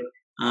episode.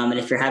 And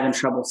if you're having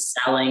trouble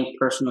selling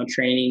personal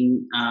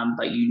training,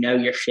 but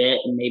your shit,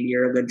 and maybe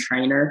you're a good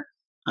trainer,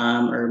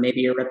 or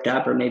maybe you're ripped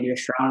up, or maybe you're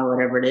strong, or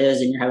whatever it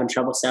is, and you're having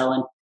trouble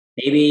selling,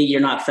 maybe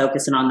you're not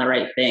focusing on the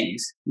right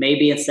things.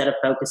 Maybe instead of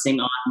focusing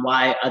on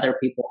why other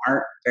people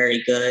aren't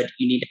very good,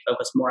 you need to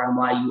focus more on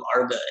why you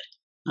are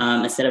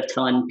good. Instead of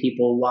telling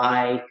people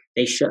why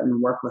they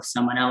shouldn't work with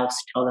someone else,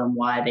 tell them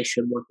why they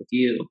should work with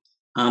you.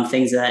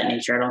 Things of that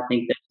nature. I don't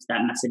think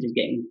that message is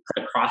getting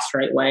put across the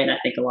right way. And I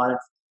think a lot of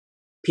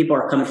people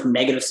are coming from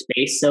negative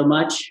space so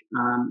much,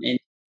 and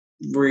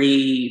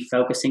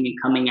refocusing and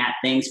coming at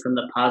things from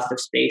the positive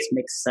space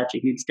makes such a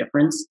huge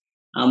difference.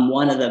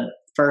 One of the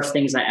first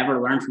things I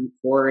ever learned from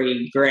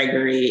Corey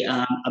Gregory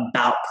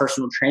about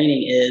personal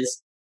training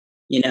is,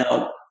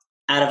 out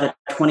of a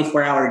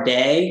 24-hour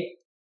day,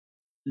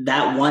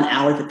 that 1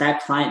 hour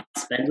that client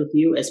spends with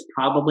you is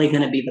probably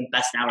going to be the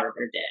best hour of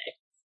their day.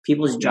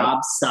 People's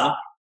jobs suck.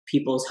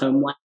 People's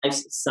home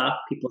lives suck.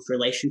 People's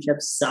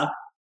relationships suck.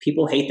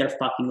 People hate their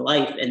fucking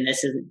life. And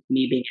this isn't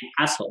me being an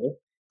asshole.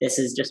 This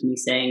is just me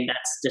saying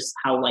that's just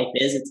how life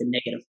is. It's a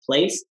negative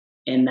place.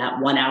 And that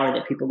 1 hour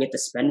that people get to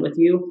spend with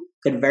you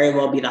could very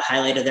well be the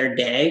highlight of their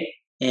day.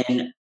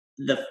 And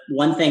the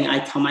one thing I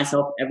tell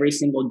myself every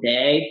single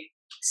day,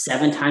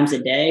 7 times a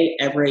day,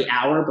 every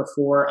hour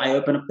before I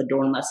open up the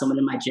door and let someone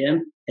in my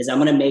gym, is I'm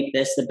going to make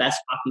this the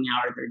best fucking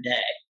hour of their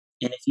day.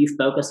 And if you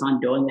focus on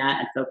doing that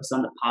and focus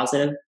on the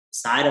positive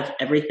side of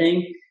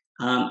everything,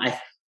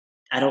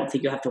 I don't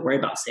think you'll have to worry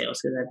about sales,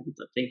 because I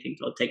think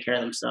they'll take care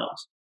of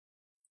themselves.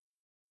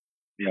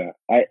 Yeah,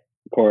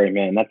 Corey,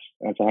 man, that's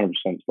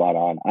 100% spot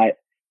on.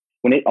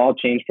 When it all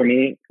changed for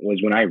me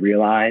was when I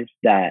realized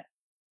that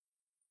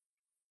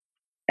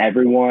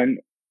everyone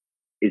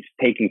is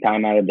taking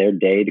time out of their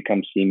day to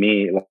come see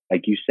me,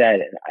 like you said.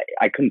 And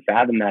I couldn't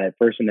fathom that at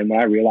first, and then when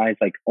I realized,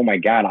 like, oh my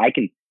God, I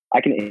can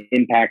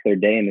impact their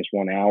day in this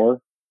 1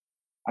 hour,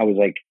 I was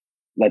like,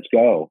 let's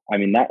go. I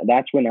mean,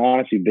 that's when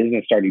honestly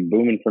business started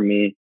booming for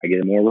me. I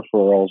get more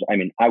referrals. I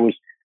mean, I was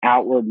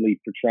outwardly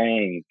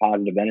portraying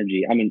positive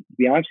energy. I mean, to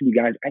be honest with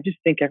you guys, I just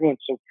think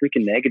everyone's so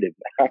freaking negative.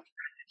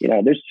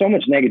 There's so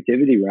much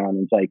negativity around.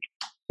 It's like,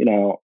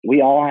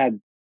 we all have,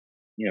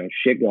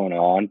 shit going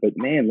on, but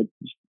man, let's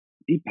just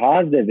be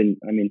positive. And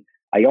I mean,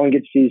 I only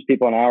get to see these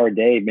people an hour a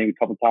day, maybe a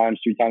couple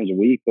times, 3 times a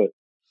week, but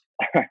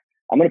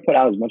I'm going to put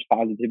out as much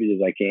positivity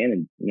as I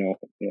can, and,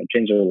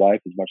 change their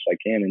life as much as I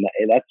can. And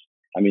that's,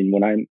 I mean,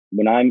 when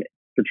I'm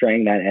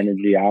portraying that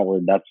energy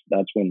outward,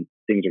 that's when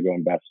things are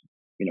going best,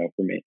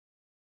 for me.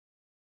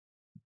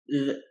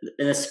 And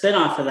the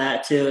spinoff of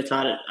that too,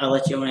 I'll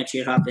let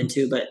you hop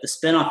into, but the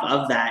spinoff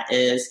of that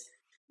is,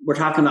 we're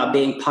talking about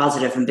being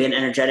positive and being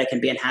energetic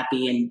and being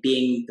happy and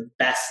being the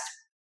best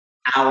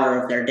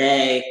hour of their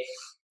day.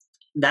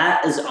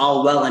 That is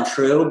all well and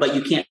true, but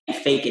you can't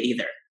fake it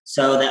either.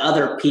 So the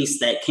other piece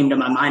that came to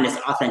my mind is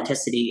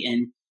authenticity.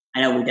 And I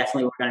know we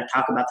definitely were going to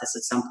talk about this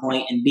at some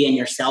point, and being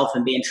yourself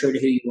and being true to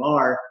who you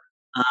are.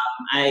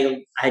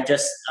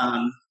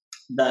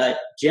 The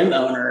gym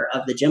owner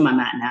of the gym I'm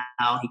at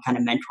now, he kind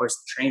of mentors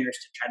the trainers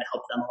to try to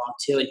help them along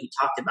too. And he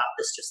talked about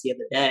this just the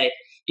other day.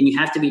 And you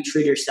have to be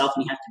true to yourself,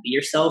 and you have to be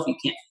yourself. You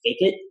can't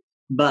fake it.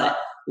 But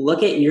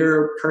look at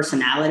your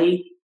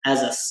personality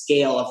as a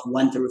scale of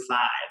 1 through 5.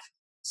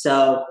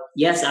 So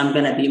yes, I'm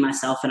going to be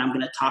myself and I'm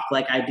going to talk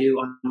like I do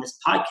on this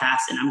podcast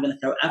and I'm going to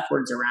throw F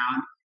words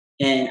around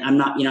and I'm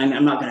not,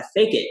 I'm not going to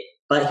fake it.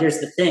 But here's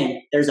the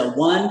thing. There's a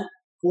 1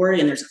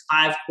 Corey and there's a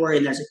 5 Corey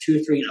and there's a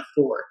 2, 3, and a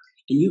 4.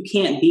 And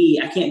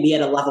I can't be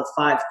at a level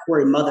 5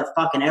 Corey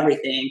motherfucking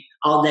everything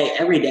all day,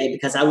 every day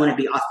because I want to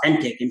be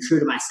authentic and true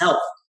to myself.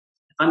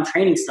 If I'm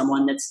training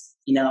someone that's,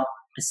 a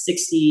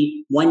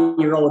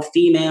 61-year-old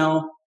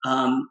female,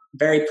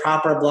 very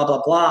proper, blah,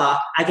 blah, blah,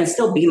 I can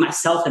still be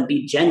myself and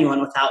be genuine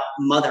without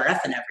mother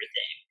effing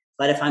everything.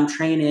 But if I'm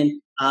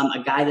training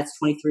a guy that's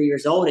 23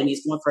 years old and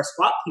he's going for a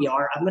squat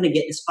PR, I'm going to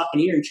get his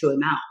fucking ear and chew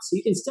him out. So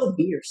you can still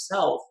be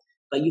yourself,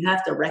 but you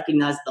have to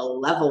recognize the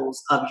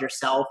levels of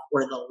yourself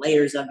or the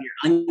layers of your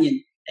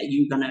onion that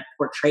you're going to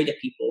portray to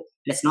people.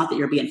 And it's not that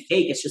you're being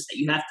fake. It's just that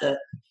you have to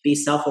be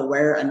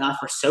self-aware enough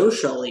or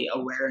socially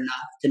aware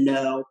enough to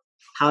know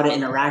how to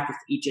interact with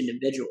each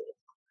individual.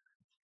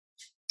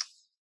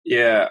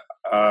 Yeah.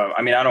 I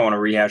don't want to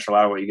rehash a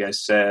lot of what you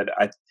guys said.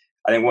 I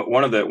think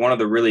one of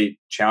the really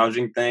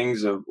challenging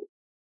things of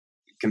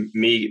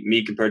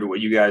me compared to what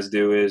you guys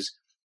do is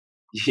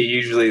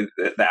usually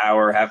the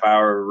half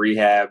hour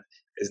rehab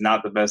is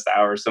not the best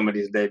hour of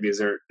somebody's day because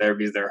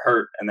they're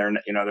hurt and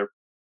they're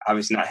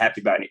obviously not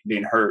happy about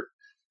being hurt.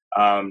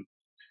 And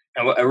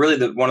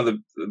really one of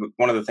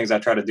the things I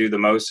try to do the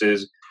most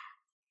is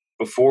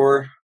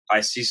before I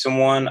see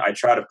someone, I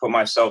try to put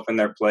myself in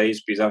their place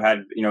because I've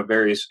had,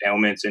 various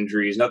ailments,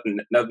 injuries, nothing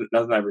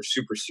ever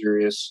super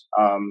serious.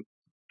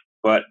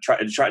 But try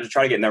to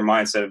get in their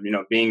mindset of,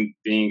 being,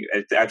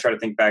 I try to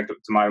think back to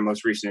my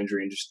most recent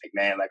injury and just think,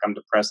 man, like I'm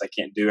depressed. I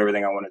can't do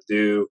everything I want to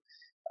do.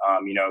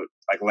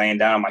 Like laying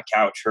down on my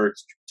couch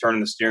hurts,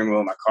 turning the steering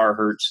wheel, my car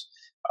hurts.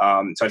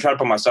 So I try to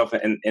put myself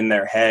in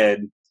their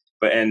head.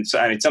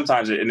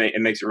 Sometimes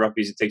it makes it rough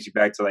because it takes you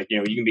back to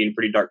you can be in a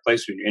pretty dark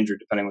place when you're injured,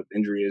 depending on what the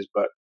injury is.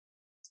 But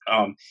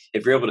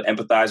if you're able to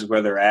empathize with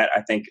where they're at,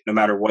 I think no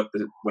matter what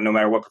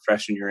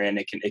profession you're in,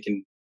 it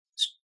can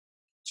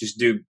just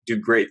do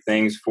great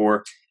things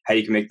for how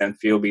you can make them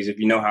feel. Because if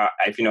you know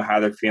how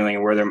they're feeling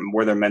and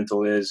where their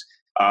mental is,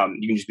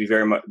 you can just be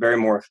very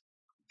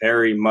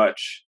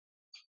much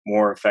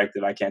more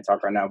effective. I can't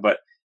talk right now, but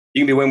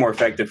you can be way more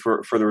effective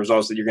for the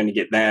results that you're going to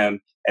get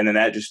them. And then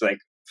that just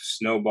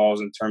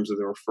snowballs in terms of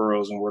the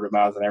referrals and word of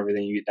mouth and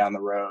everything you get down the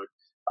road.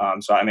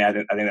 So I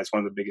think that's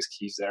one of the biggest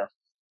keys there.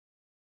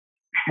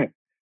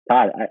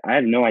 Todd, I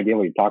have no idea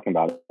what you're talking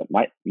about.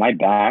 My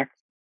back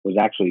was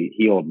actually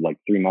healed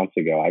 3 months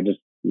ago. I just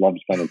love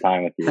spending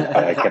time with you. So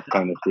I kept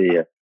coming to see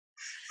you.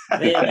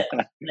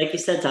 Like you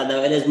said, Todd,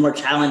 though, it is more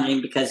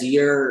challenging because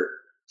your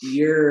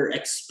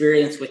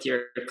experience with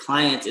your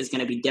clients is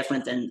going to be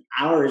different than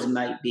ours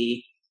might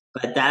be.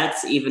 But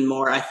that's even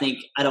more, I think,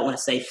 I don't want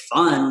to say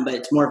fun, but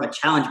it's more of a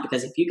challenge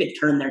because if you could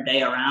turn their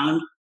day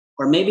around,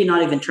 or maybe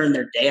not even turn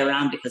their day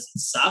around because it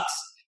sucks,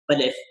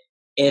 but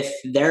if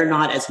they're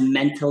not as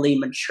mentally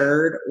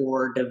matured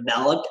or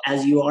developed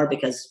as you are,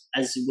 because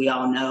as we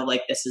all know,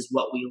 this is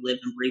what we live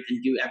and breathe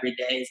and do every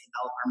day is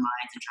develop our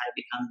minds and try to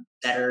become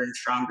better and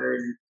stronger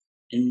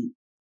and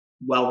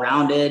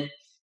well-rounded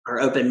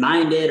or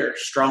open-minded or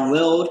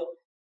strong-willed.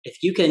 If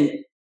you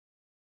can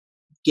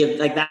give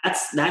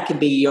that could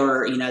be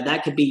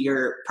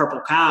your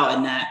purple cow,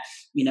 and that,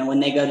 when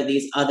they go to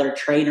these other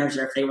trainers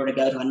or if they were to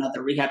go to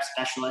another rehab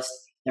specialist,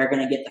 they're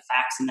going to get the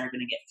facts and they're going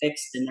to get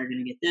fixed and they're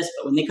going to get this.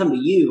 But when they come to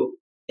you,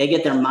 they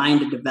get their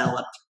mind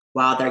developed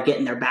while they're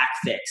getting their back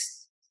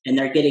fixed. And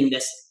they're getting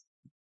this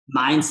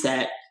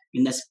mindset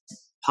and this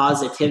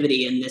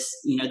positivity and this,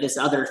 this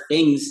other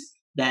things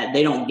that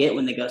they don't get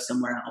when they go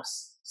somewhere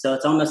else. So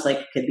it's almost like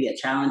it could be a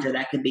challenge, or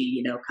that could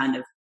be, kind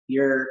of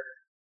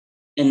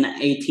in the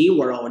AT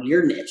world,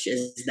 your niche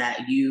is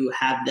that you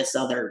have this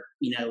other,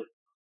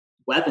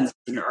 weapons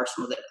in your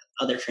arsenal that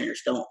other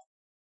trainers don't.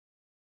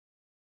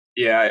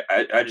 Yeah,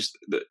 I just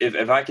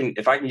if I can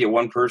get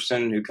one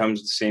person who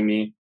comes to see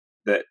me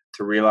that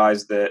to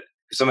realize that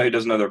somebody who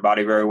doesn't know their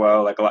body very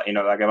well, when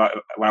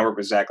I work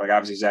with Zach,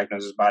 obviously Zach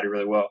knows his body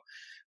really well,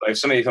 but if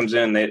somebody comes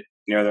in,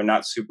 they're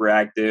not super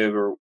active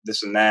or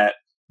this and that,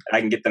 I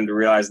can get them to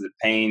realize that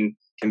pain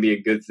can be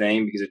a good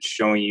thing because it's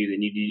showing you that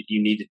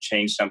you need to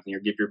change something or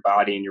give your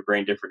body and your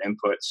brain different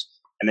inputs,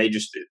 and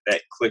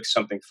that clicks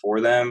something for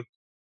them.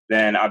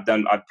 Then I've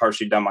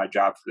partially done my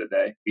job for the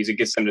day, because it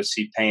gets them to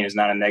see pain as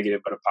not a negative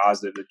but a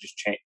positive. That just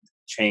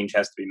change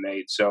has to be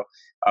made. So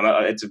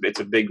it's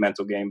a big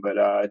mental game, but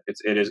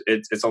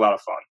it's a lot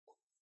of fun.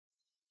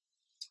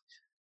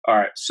 All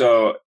right,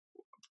 so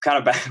kind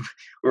of back,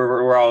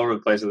 we're all over the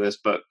place with this,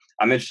 but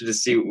I'm interested to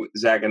see,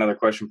 Zach, another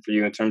question for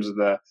you in terms of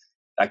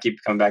I keep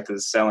coming back to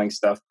the selling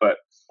stuff, but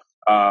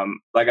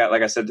like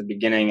I said at the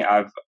beginning,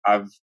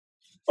 I've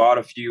bought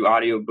a few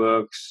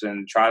audiobooks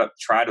and try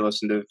to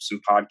listen to some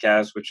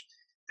podcasts, which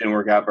didn't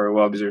work out very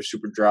well because they're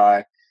super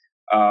dry.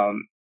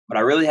 But I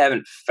really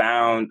haven't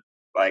found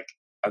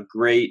a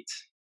great.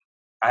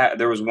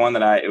 There was one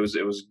that it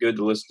was good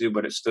to listen to,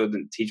 but it still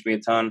didn't teach me a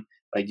ton.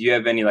 Do you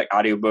have any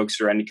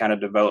audiobooks or any kind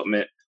of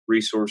development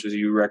resources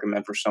you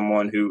recommend for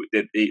someone who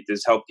that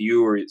has helped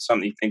you, or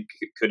something you think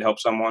could help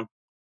someone?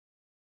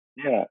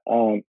 Yeah.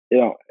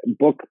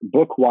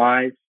 Book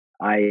wise,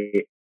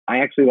 I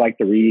actually like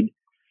to read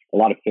a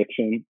lot of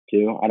fiction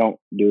too. I don't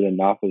do it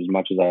enough as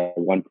much as I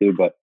want to,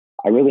 but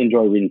I really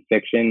enjoy reading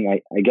fiction.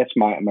 I guess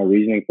my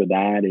reasoning for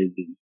that is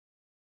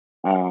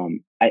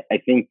I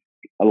think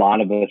a lot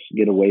of us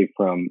get away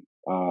from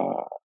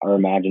our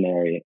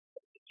imaginary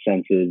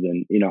senses,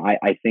 and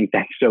I think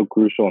that's so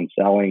crucial in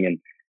selling.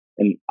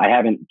 And I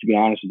haven't, to be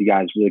honest with you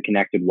guys, really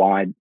connected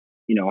why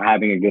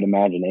having a good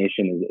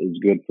imagination is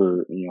good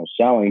for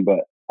selling,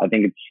 but I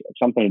think it's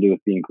something to do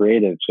with being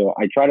creative. So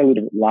I try to read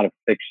a lot of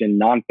fiction,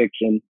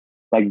 nonfiction,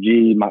 like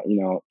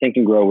Think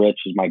and Grow Rich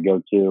is my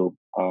go-to.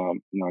 I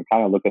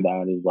kind of look at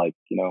that as like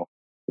the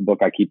book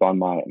I keep on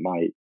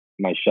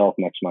my shelf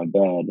next to my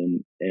bed,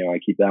 and I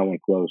keep that one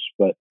close.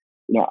 But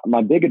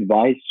my big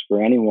advice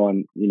for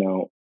anyone,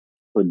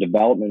 for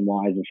development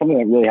wise, and something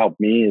that really helped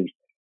me is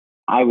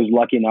I was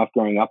lucky enough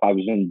growing up. I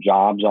was in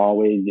jobs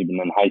always, even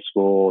in high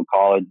school,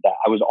 college. That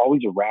I was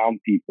always around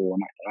people,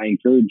 and I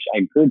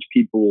encourage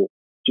people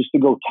just to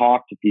go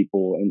talk to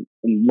people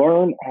and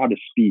learn how to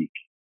speak.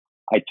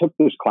 I took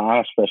this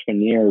class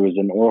freshman year. It was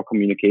an oral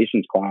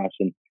communications class,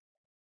 and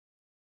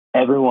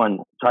everyone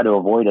tried to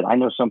avoid it. I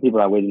know some people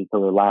that waited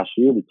until their last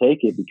year to take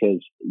it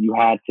because you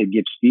had to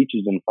give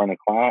speeches in front of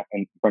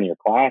your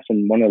class,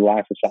 and one of the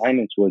last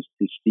assignments was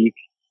to speak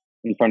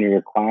in front of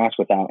your class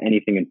without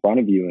anything in front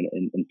of you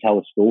and tell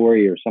a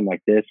story or something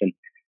like this.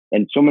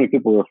 And so many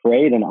people were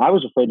afraid, and I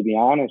was afraid, to be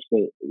honest.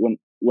 But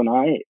when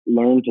I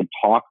learned to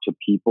talk to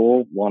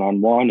people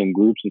one-on-one in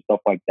groups and stuff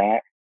like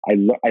that,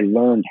 I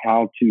learned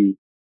how to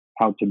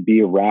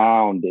be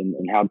around and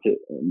how to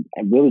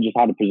and really just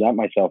how to present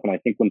myself. And I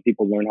think when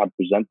people learn how to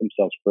present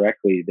themselves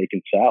correctly, they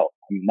can sell.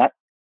 I mean,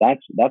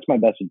 that's my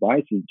best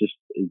advice is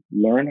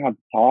learn how to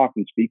talk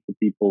and speak to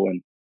people,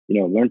 and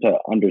learn to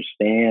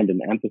understand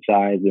and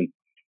emphasize and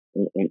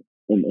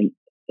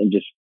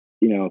just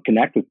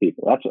connect with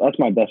people. That's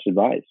my best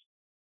advice.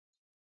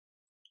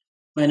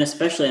 And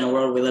especially in a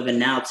world we live in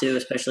now too,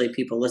 especially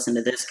people listen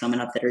to this coming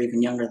up that are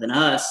even younger than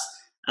us.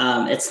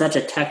 It's such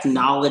a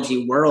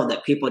technology world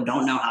that people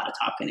don't know how to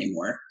talk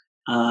anymore.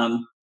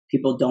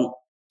 People don't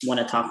want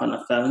to talk on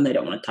the phone. They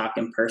don't want to talk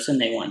in person.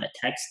 They want to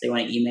text. They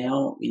want to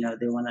email.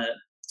 They want to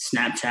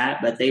Snapchat,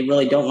 but they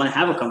really don't want to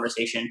have a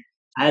conversation.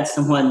 I had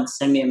someone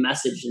send me a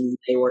message, and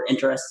they were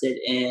interested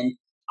in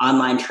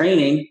online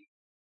training.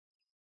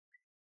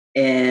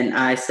 And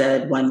I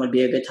said, when would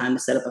be a good time to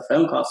set up a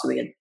phone call so we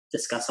could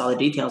discuss all the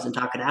details and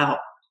talk it out?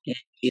 And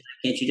she's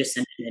like, can't you just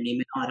send me an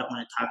email? I don't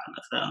want to talk on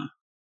the phone.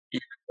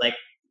 And I was like,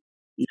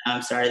 no,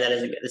 I'm sorry,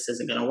 this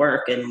isn't going to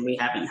work. And we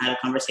haven't had a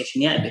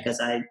conversation yet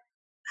because I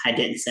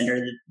didn't send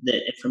her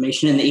the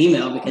information in the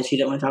email because she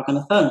didn't want to talk on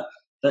the phone.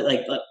 But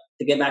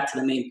to get back to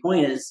the main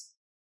point is,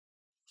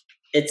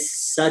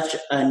 it's such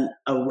a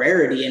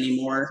rarity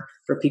anymore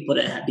for people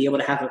to be able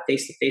to have a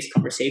face-to-face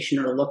conversation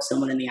or to look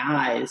someone in the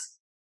eyes,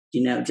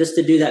 just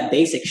to do that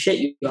basic shit.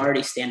 You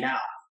already stand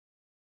out.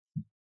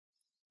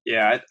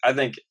 Yeah, I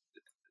think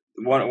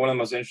one of the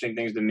most interesting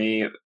things to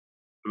me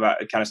about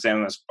kind of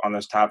staying on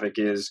this topic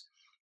is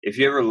if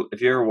you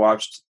ever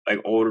watched like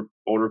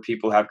older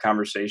people have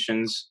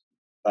conversations,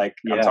 like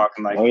I'm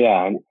talking like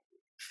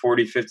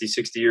 40, 50,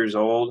 60 years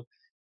old,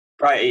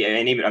 probably,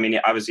 and even, I mean,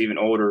 obviously even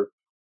older,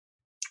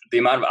 the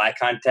amount of eye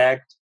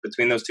contact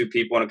between those two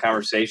people in a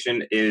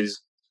conversation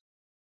is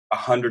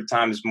 100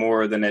 times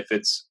more than if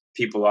it's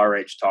people our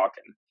age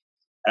talking.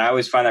 And I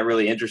always find that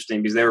really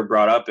interesting because they were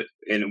brought up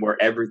in where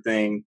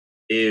everything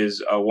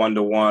is a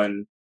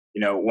one-to-one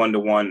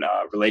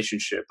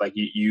relationship. Like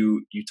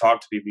you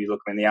talk to people, you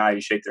look them in the eye, you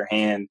shake their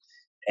hand.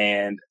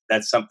 And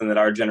that's something that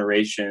our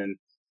generation,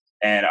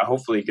 and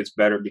hopefully it gets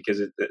better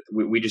because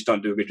we just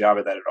don't do a good job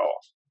of that at all.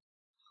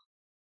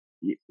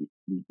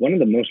 One of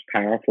the most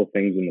powerful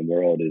things in the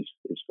world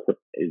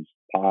is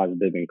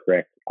positive and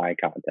correct eye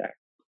contact.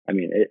 I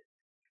mean,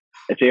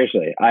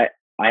 seriously. I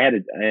had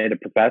a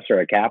professor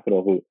at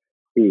Capital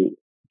who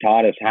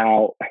taught us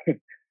how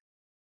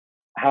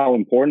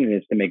important it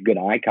is to make good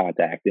eye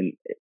contact. And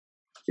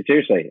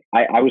seriously,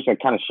 I was like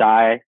kind of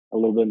shy a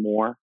little bit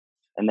more,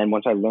 and then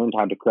once I learned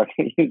how to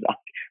correctly use,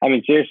 I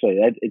mean, seriously,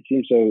 it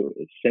seems so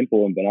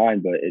simple and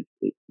benign, but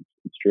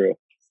it's true.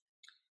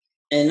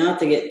 And not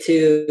to get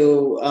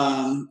too,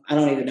 I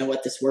don't even know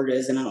what this word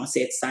is, and I don't want to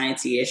say it's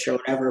sciencey-ish or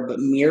whatever, but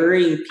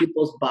mirroring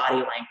people's body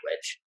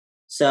language.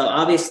 So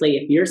obviously,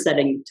 if you're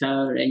setting the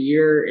tone and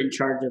you're in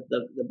charge of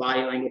the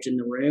body language in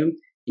the room,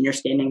 and you're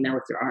standing there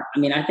with your arm, I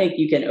mean, I think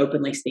you can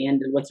openly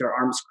stand with your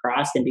arms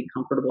crossed and be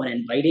comfortable and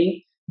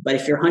inviting. But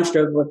if you're hunched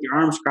over with your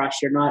arms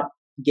crossed, you're not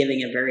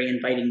giving a very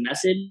inviting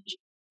message.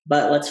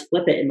 But let's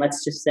flip it, and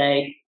let's just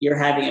say you're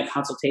having a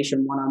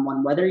consultation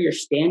one-on-one, whether you're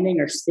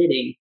standing or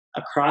sitting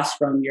across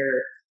from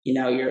your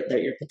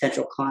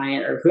potential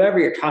client or whoever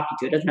you're talking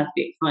to. It doesn't have to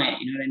be a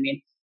client, you know what I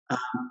mean?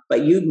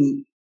 But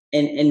you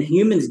and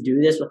humans do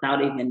this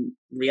without even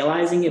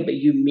realizing it, but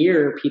you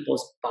mirror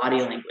people's body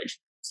language.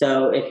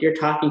 So if you're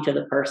talking to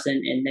the person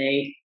and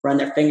they run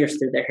their fingers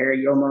through their hair,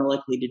 you're more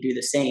likely to do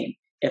the same.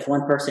 if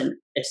one person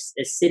is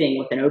sitting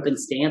with an open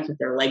stance with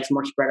their legs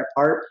more spread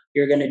apart,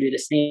 you're going to do the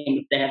same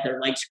if they have their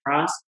legs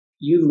crossed.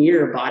 You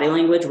mirror body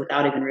language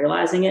without even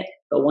realizing it.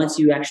 But once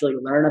you actually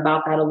learn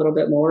about that a little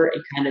bit more,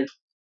 it kind of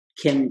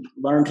can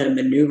learn to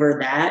maneuver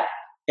that.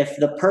 If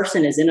the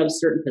person is in a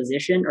certain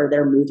position or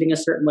they're moving a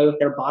certain way with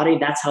their body,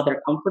 that's how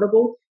they're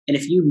comfortable. And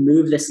if you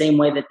move the same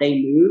way that they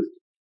move,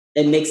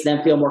 it makes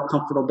them feel more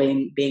comfortable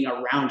being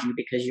around you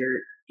because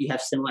you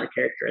have similar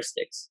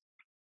characteristics.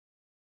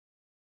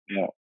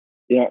 Yeah.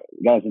 Yeah,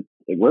 guys,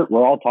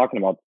 we're all talking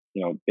about,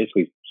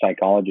 basically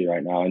psychology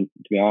right now. And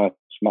to be honest,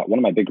 one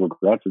of my big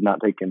regrets is not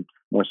taking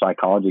more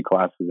psychology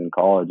classes in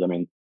college. I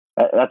mean,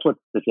 that's what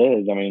this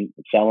is. I mean,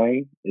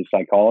 selling is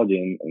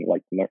psychology and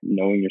like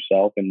knowing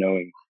yourself and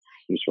knowing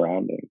your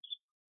surroundings.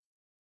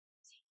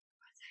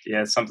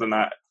 Yeah, it's something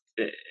that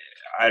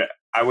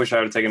I wish I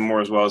would have taken more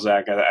as well,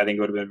 Zach. I think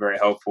it would have been very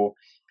helpful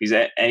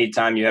because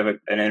anytime you have an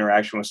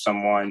interaction with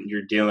someone,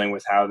 you're dealing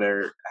with how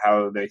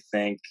they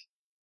think,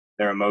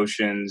 their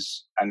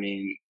emotions. I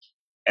mean,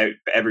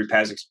 every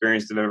past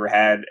experience they've ever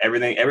had,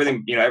 everything,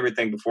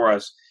 everything before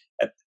us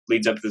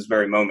leads up to this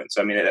very moment.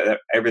 So, I mean,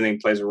 everything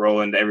plays a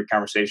role into every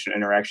conversation,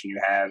 interaction you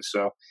have.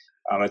 So,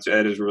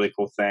 it is a really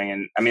cool thing.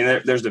 And I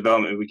mean, there's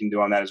development we can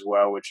do on that as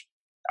well, which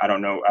I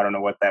don't know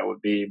what that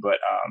would be, but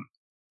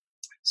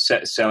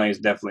selling is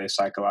definitely a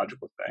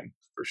psychological thing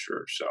for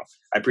sure. So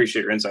I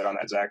appreciate your insight on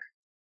that, Zach.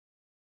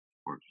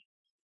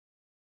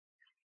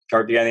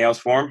 Tark, do you got anything else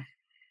for him?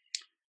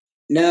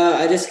 No,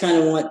 I just kind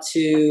of want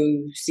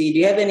to see, do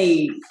you have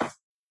any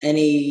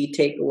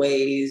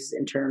takeaways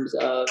in terms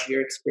of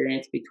your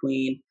experience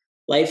between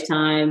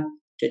Lifetime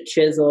to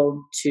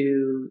Chisel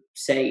to,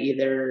 say,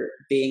 either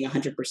being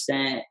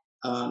 100%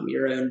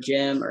 your own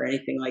gym or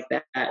anything like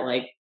that?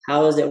 Like,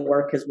 how does it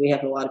work? Because we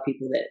have a lot of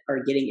people that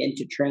are getting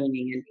into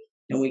training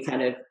and we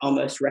kind of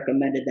almost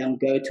recommended them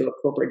go to a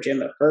corporate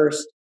gym at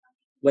first,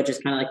 which is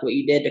kind of like what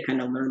you did to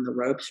kind of learn the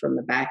ropes from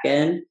the back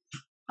end.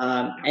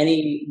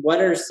 What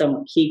are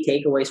some key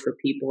takeaways for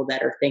people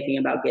that are thinking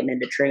about getting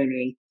into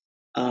training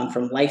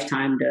from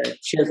Lifetime to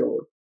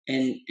Chisel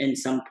and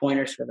some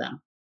pointers for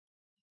them?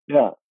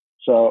 Yeah.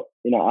 So,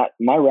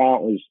 my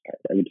route was,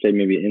 I would say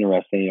maybe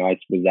interesting. I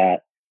was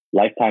at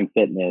Lifetime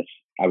Fitness.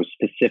 I was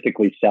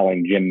specifically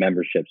selling gym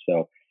memberships.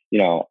 So,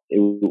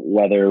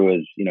 whether it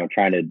was,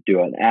 trying to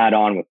do an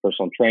add-on with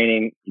personal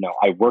training,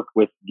 I worked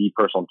with the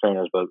personal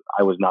trainers, but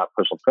I was not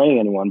personal training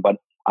anyone, but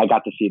I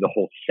got to see the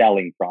whole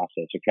selling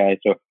process. Okay.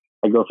 So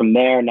I go from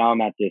there. Now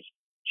I'm at this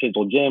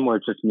Chisel gym where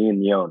it's just me and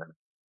the owner.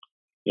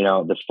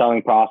 The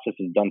selling process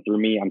is done through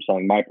me. I'm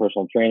selling my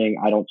personal training.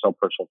 I don't sell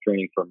personal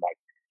training for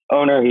my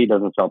owner. He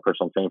doesn't sell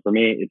personal training for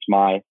me. It's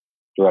my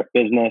direct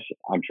business.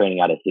 I'm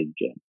training out of his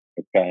gym.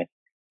 Okay.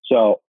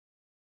 So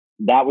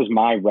that was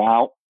my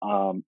route.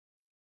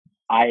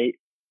 I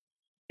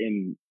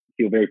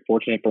feel very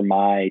fortunate for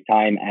my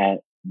time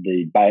at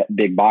the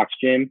big box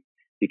gym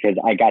because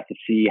I got to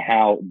see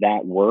how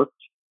that worked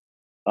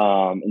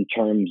in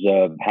terms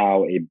of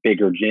how a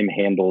bigger gym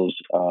handles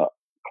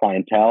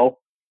clientele.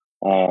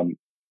 I'm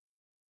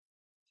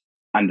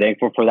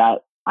thankful for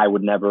that. I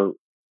would never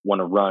want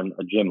to run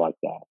a gym like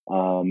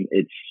that.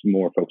 It's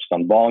more focused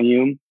on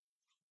volume.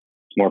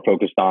 It's more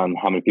focused on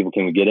how many people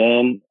can we get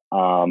in.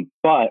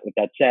 But with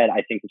that said,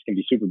 I think this can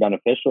be super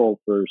beneficial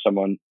for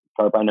someone.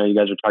 Carp, I know you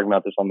guys were talking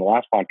about this on the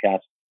last podcast.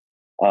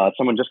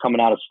 Someone just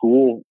coming out of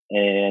school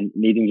and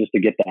needing just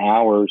to get the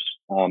hours.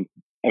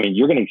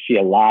 You're going to see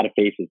a lot of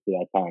faces to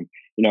that time.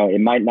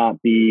 It might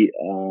not be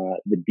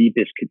the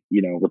deepest,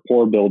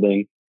 rapport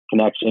building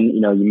connection.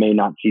 You may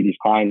not see these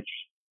clients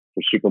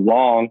for super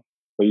long,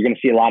 but you're going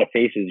to see a lot of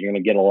faces. You're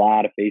going to get a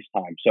lot of face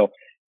time. So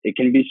it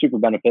can be super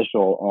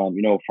beneficial.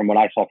 From what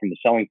I saw from the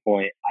selling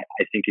point,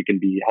 I think it can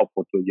be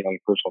helpful to a young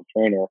personal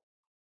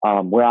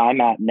trainer. Where I'm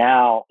at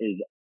now is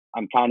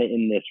I'm kind of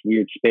in this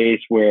weird space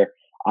where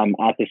I'm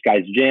at this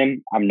guy's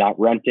gym. I'm not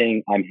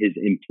renting. I'm his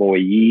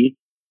employee.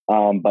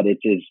 But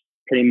it's as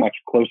pretty much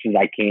close as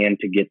I can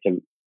to get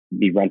to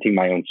be renting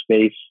my own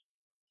space.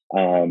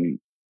 And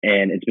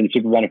it's been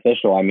super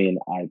beneficial. I mean,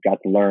 I've got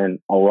to learn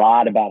a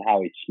lot about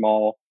how a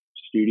small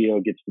studio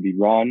gets to be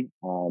run.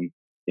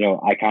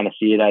 I kind of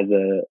see it as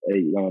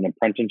an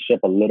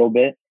apprenticeship a little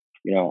bit.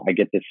 I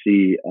get to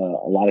see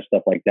a lot of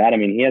stuff like that. I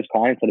mean, he has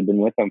clients that have been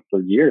with him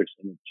for years,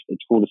 and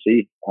it's cool to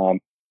see.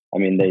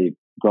 They've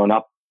grown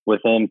up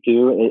with him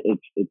too.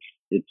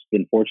 It's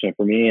been fortunate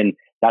for me, and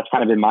that's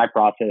kind of been my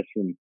process.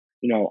 And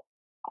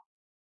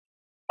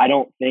I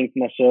don't think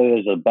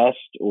necessarily there's a best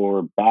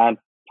or bad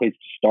place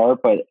to start,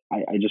 but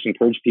I just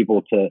encourage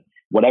people to,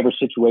 whatever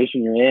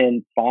situation you're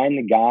in, find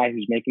the guy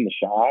who's making the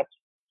shots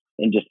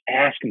and just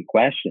ask him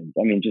questions.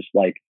 I mean, just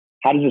like,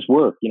 how does this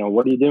work?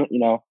 What are you doing?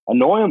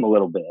 Annoy him a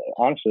little bit.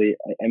 Honestly,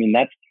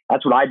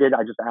 that's what I did.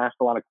 I just asked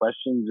a lot of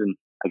questions, and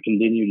I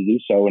continue to do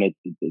so, and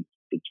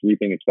it's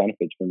reaping its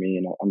benefits for me,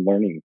 and I'm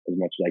learning as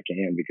much as I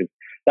can, because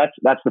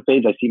that's the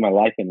phase I see my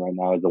life in right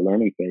now, is the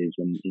learning phase,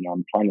 when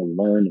I'm trying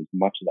to learn as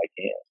much as I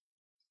can.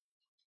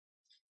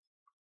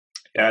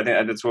 Yeah, I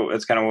think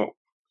that's kind of what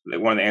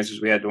one of the answers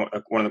we had to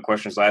one of the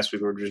questions last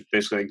week were just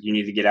basically like, you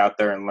need to get out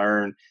there and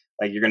learn.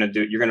 Like you're going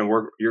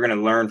to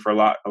learn for a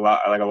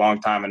long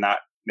time and not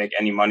make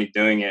any money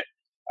doing it.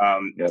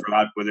 For a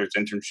lot, whether it's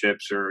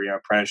internships or,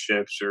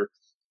 apprenticeships or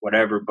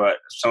whatever. But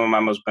some of my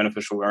most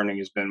beneficial learning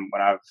has been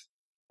when I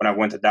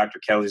went to Dr.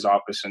 Kelly's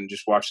office and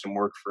just watched him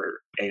work for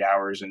 8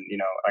 hours. And,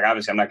 like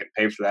obviously I'm not getting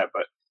paid for that,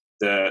 but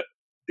the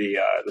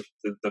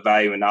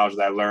value and knowledge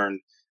that I learned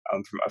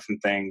from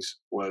things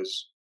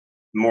was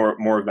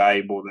more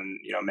valuable than,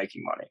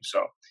 making money.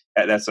 So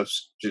that's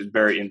just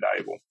very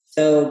invaluable.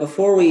 So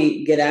before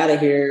we get out of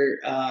here,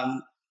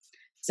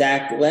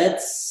 Zach,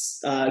 let's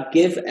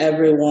give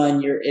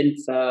everyone your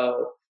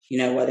info,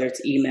 whether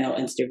it's email,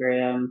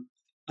 Instagram,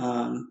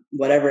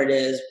 whatever it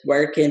is.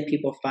 Where can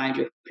people find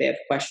you if they have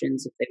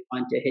questions, if they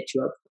want to hit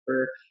you up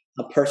for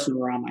a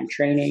personal online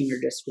training or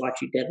just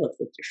watch you deadlift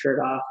with your shirt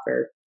off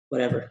or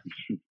whatever?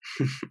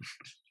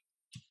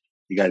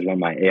 You guys want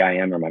my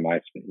AIM or my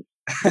MySpace?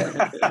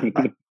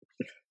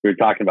 We were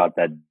talking about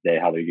that day,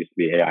 how there used to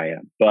be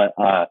AIM. But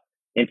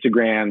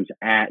Instagram's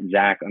at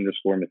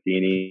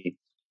Zach_Matheny,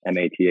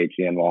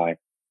 Matheny.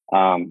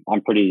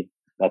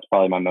 That's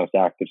probably my most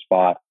active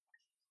spot.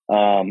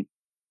 I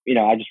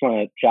just want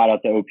to shout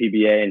out to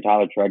OPBA and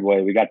Tyler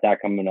Treadway. We got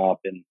that coming up.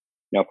 And,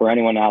 for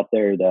anyone out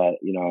there that,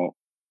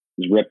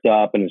 is ripped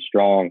up and is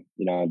strong,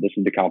 this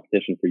is the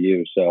competition for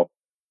you. So,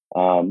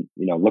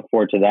 look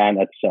forward to that.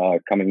 That's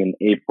coming in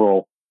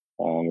April.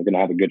 We're going to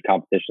have a good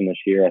competition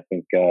this year. I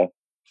think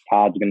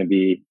Todd's going to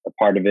be a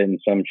part of it in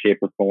some shape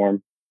or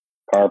form.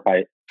 Carp,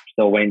 I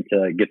still waiting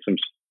to get some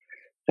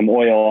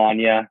oil on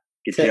you,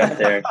 get you up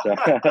there.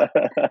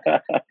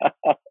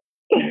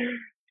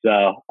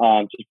 So,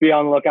 just be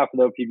on the lookout for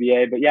the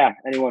OPBA. But yeah,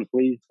 anyone,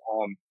 please.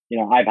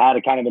 I've had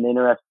a kind of an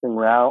interesting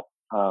route.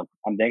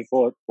 I'm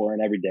thankful for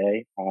it every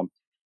day.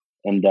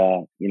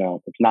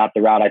 It's not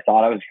the route I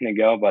thought I was going to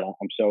go, but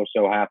I'm so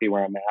happy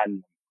where I'm at,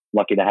 and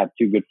lucky to have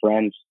two good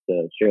friends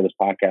to share this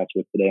podcast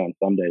with today on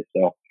Sunday.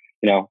 So,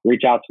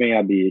 reach out to me.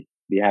 I'd be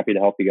happy to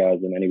help you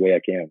guys in any way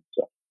I can.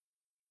 So.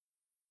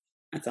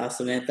 That's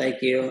awesome, man.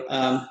 Thank you.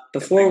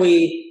 Before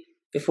we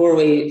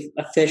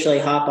officially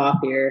hop off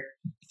here,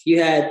 if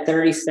you had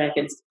 30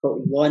 seconds to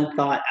put one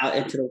thought out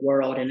into the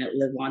world and it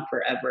live on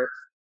forever,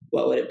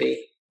 what would it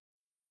be?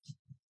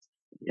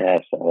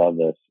 Yes, I love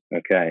this.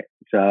 Okay.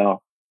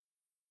 So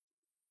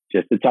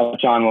just to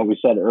touch on what we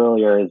said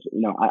earlier is,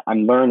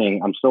 I'm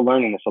still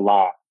learning this a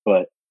lot,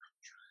 but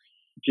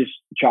just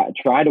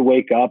try to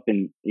wake up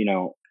and,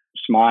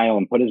 smile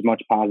and put as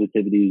much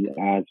positivity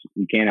as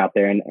you can out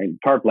there. And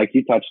Carp, like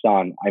you touched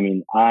on, I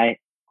mean, I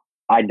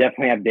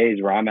definitely have days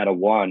where I'm at a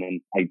 1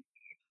 and I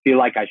feel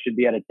like I should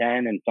be at a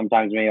 10. And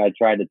sometimes maybe I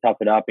try to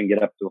tough it up and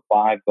get up to a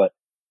 5. But,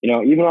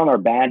 even on our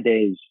bad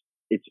days,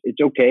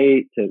 it's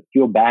okay to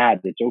feel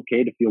bad. It's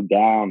okay to feel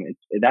down.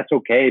 That's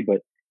okay.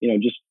 But,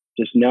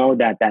 just know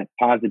that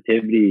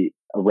positivity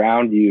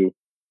around you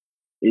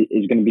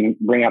is going to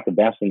bring out the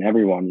best in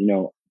everyone.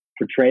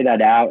 Portray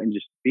that out and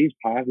just be as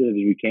positive as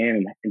we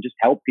can and just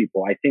help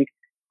people. I think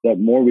the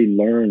more we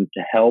learn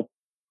to help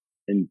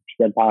and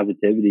spread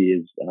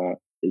positivity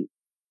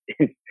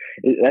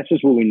that's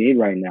just what we need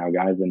right now,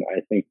 guys. And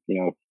I think,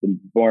 the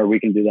more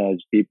we can do that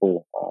as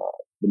people,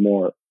 the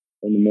more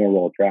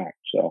we'll attract.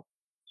 So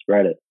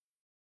spread it.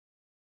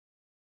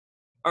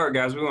 All right,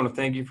 guys, we want to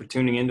thank you for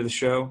tuning into the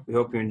show. We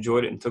hope you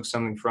enjoyed it and took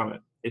something from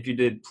it. If you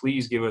did,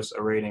 please give us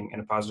a rating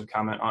and a positive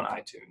comment on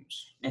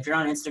iTunes. If you're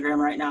on Instagram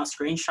right now,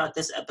 screenshot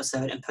this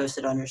episode and post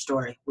it on your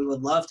story. We would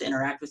love to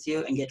interact with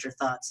you and get your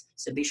thoughts.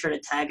 So be sure to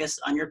tag us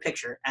on your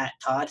picture at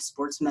Todd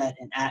Sports Med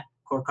and at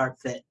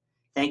CoreCartFit.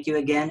 Thank you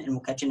again, and we'll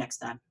catch you next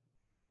time.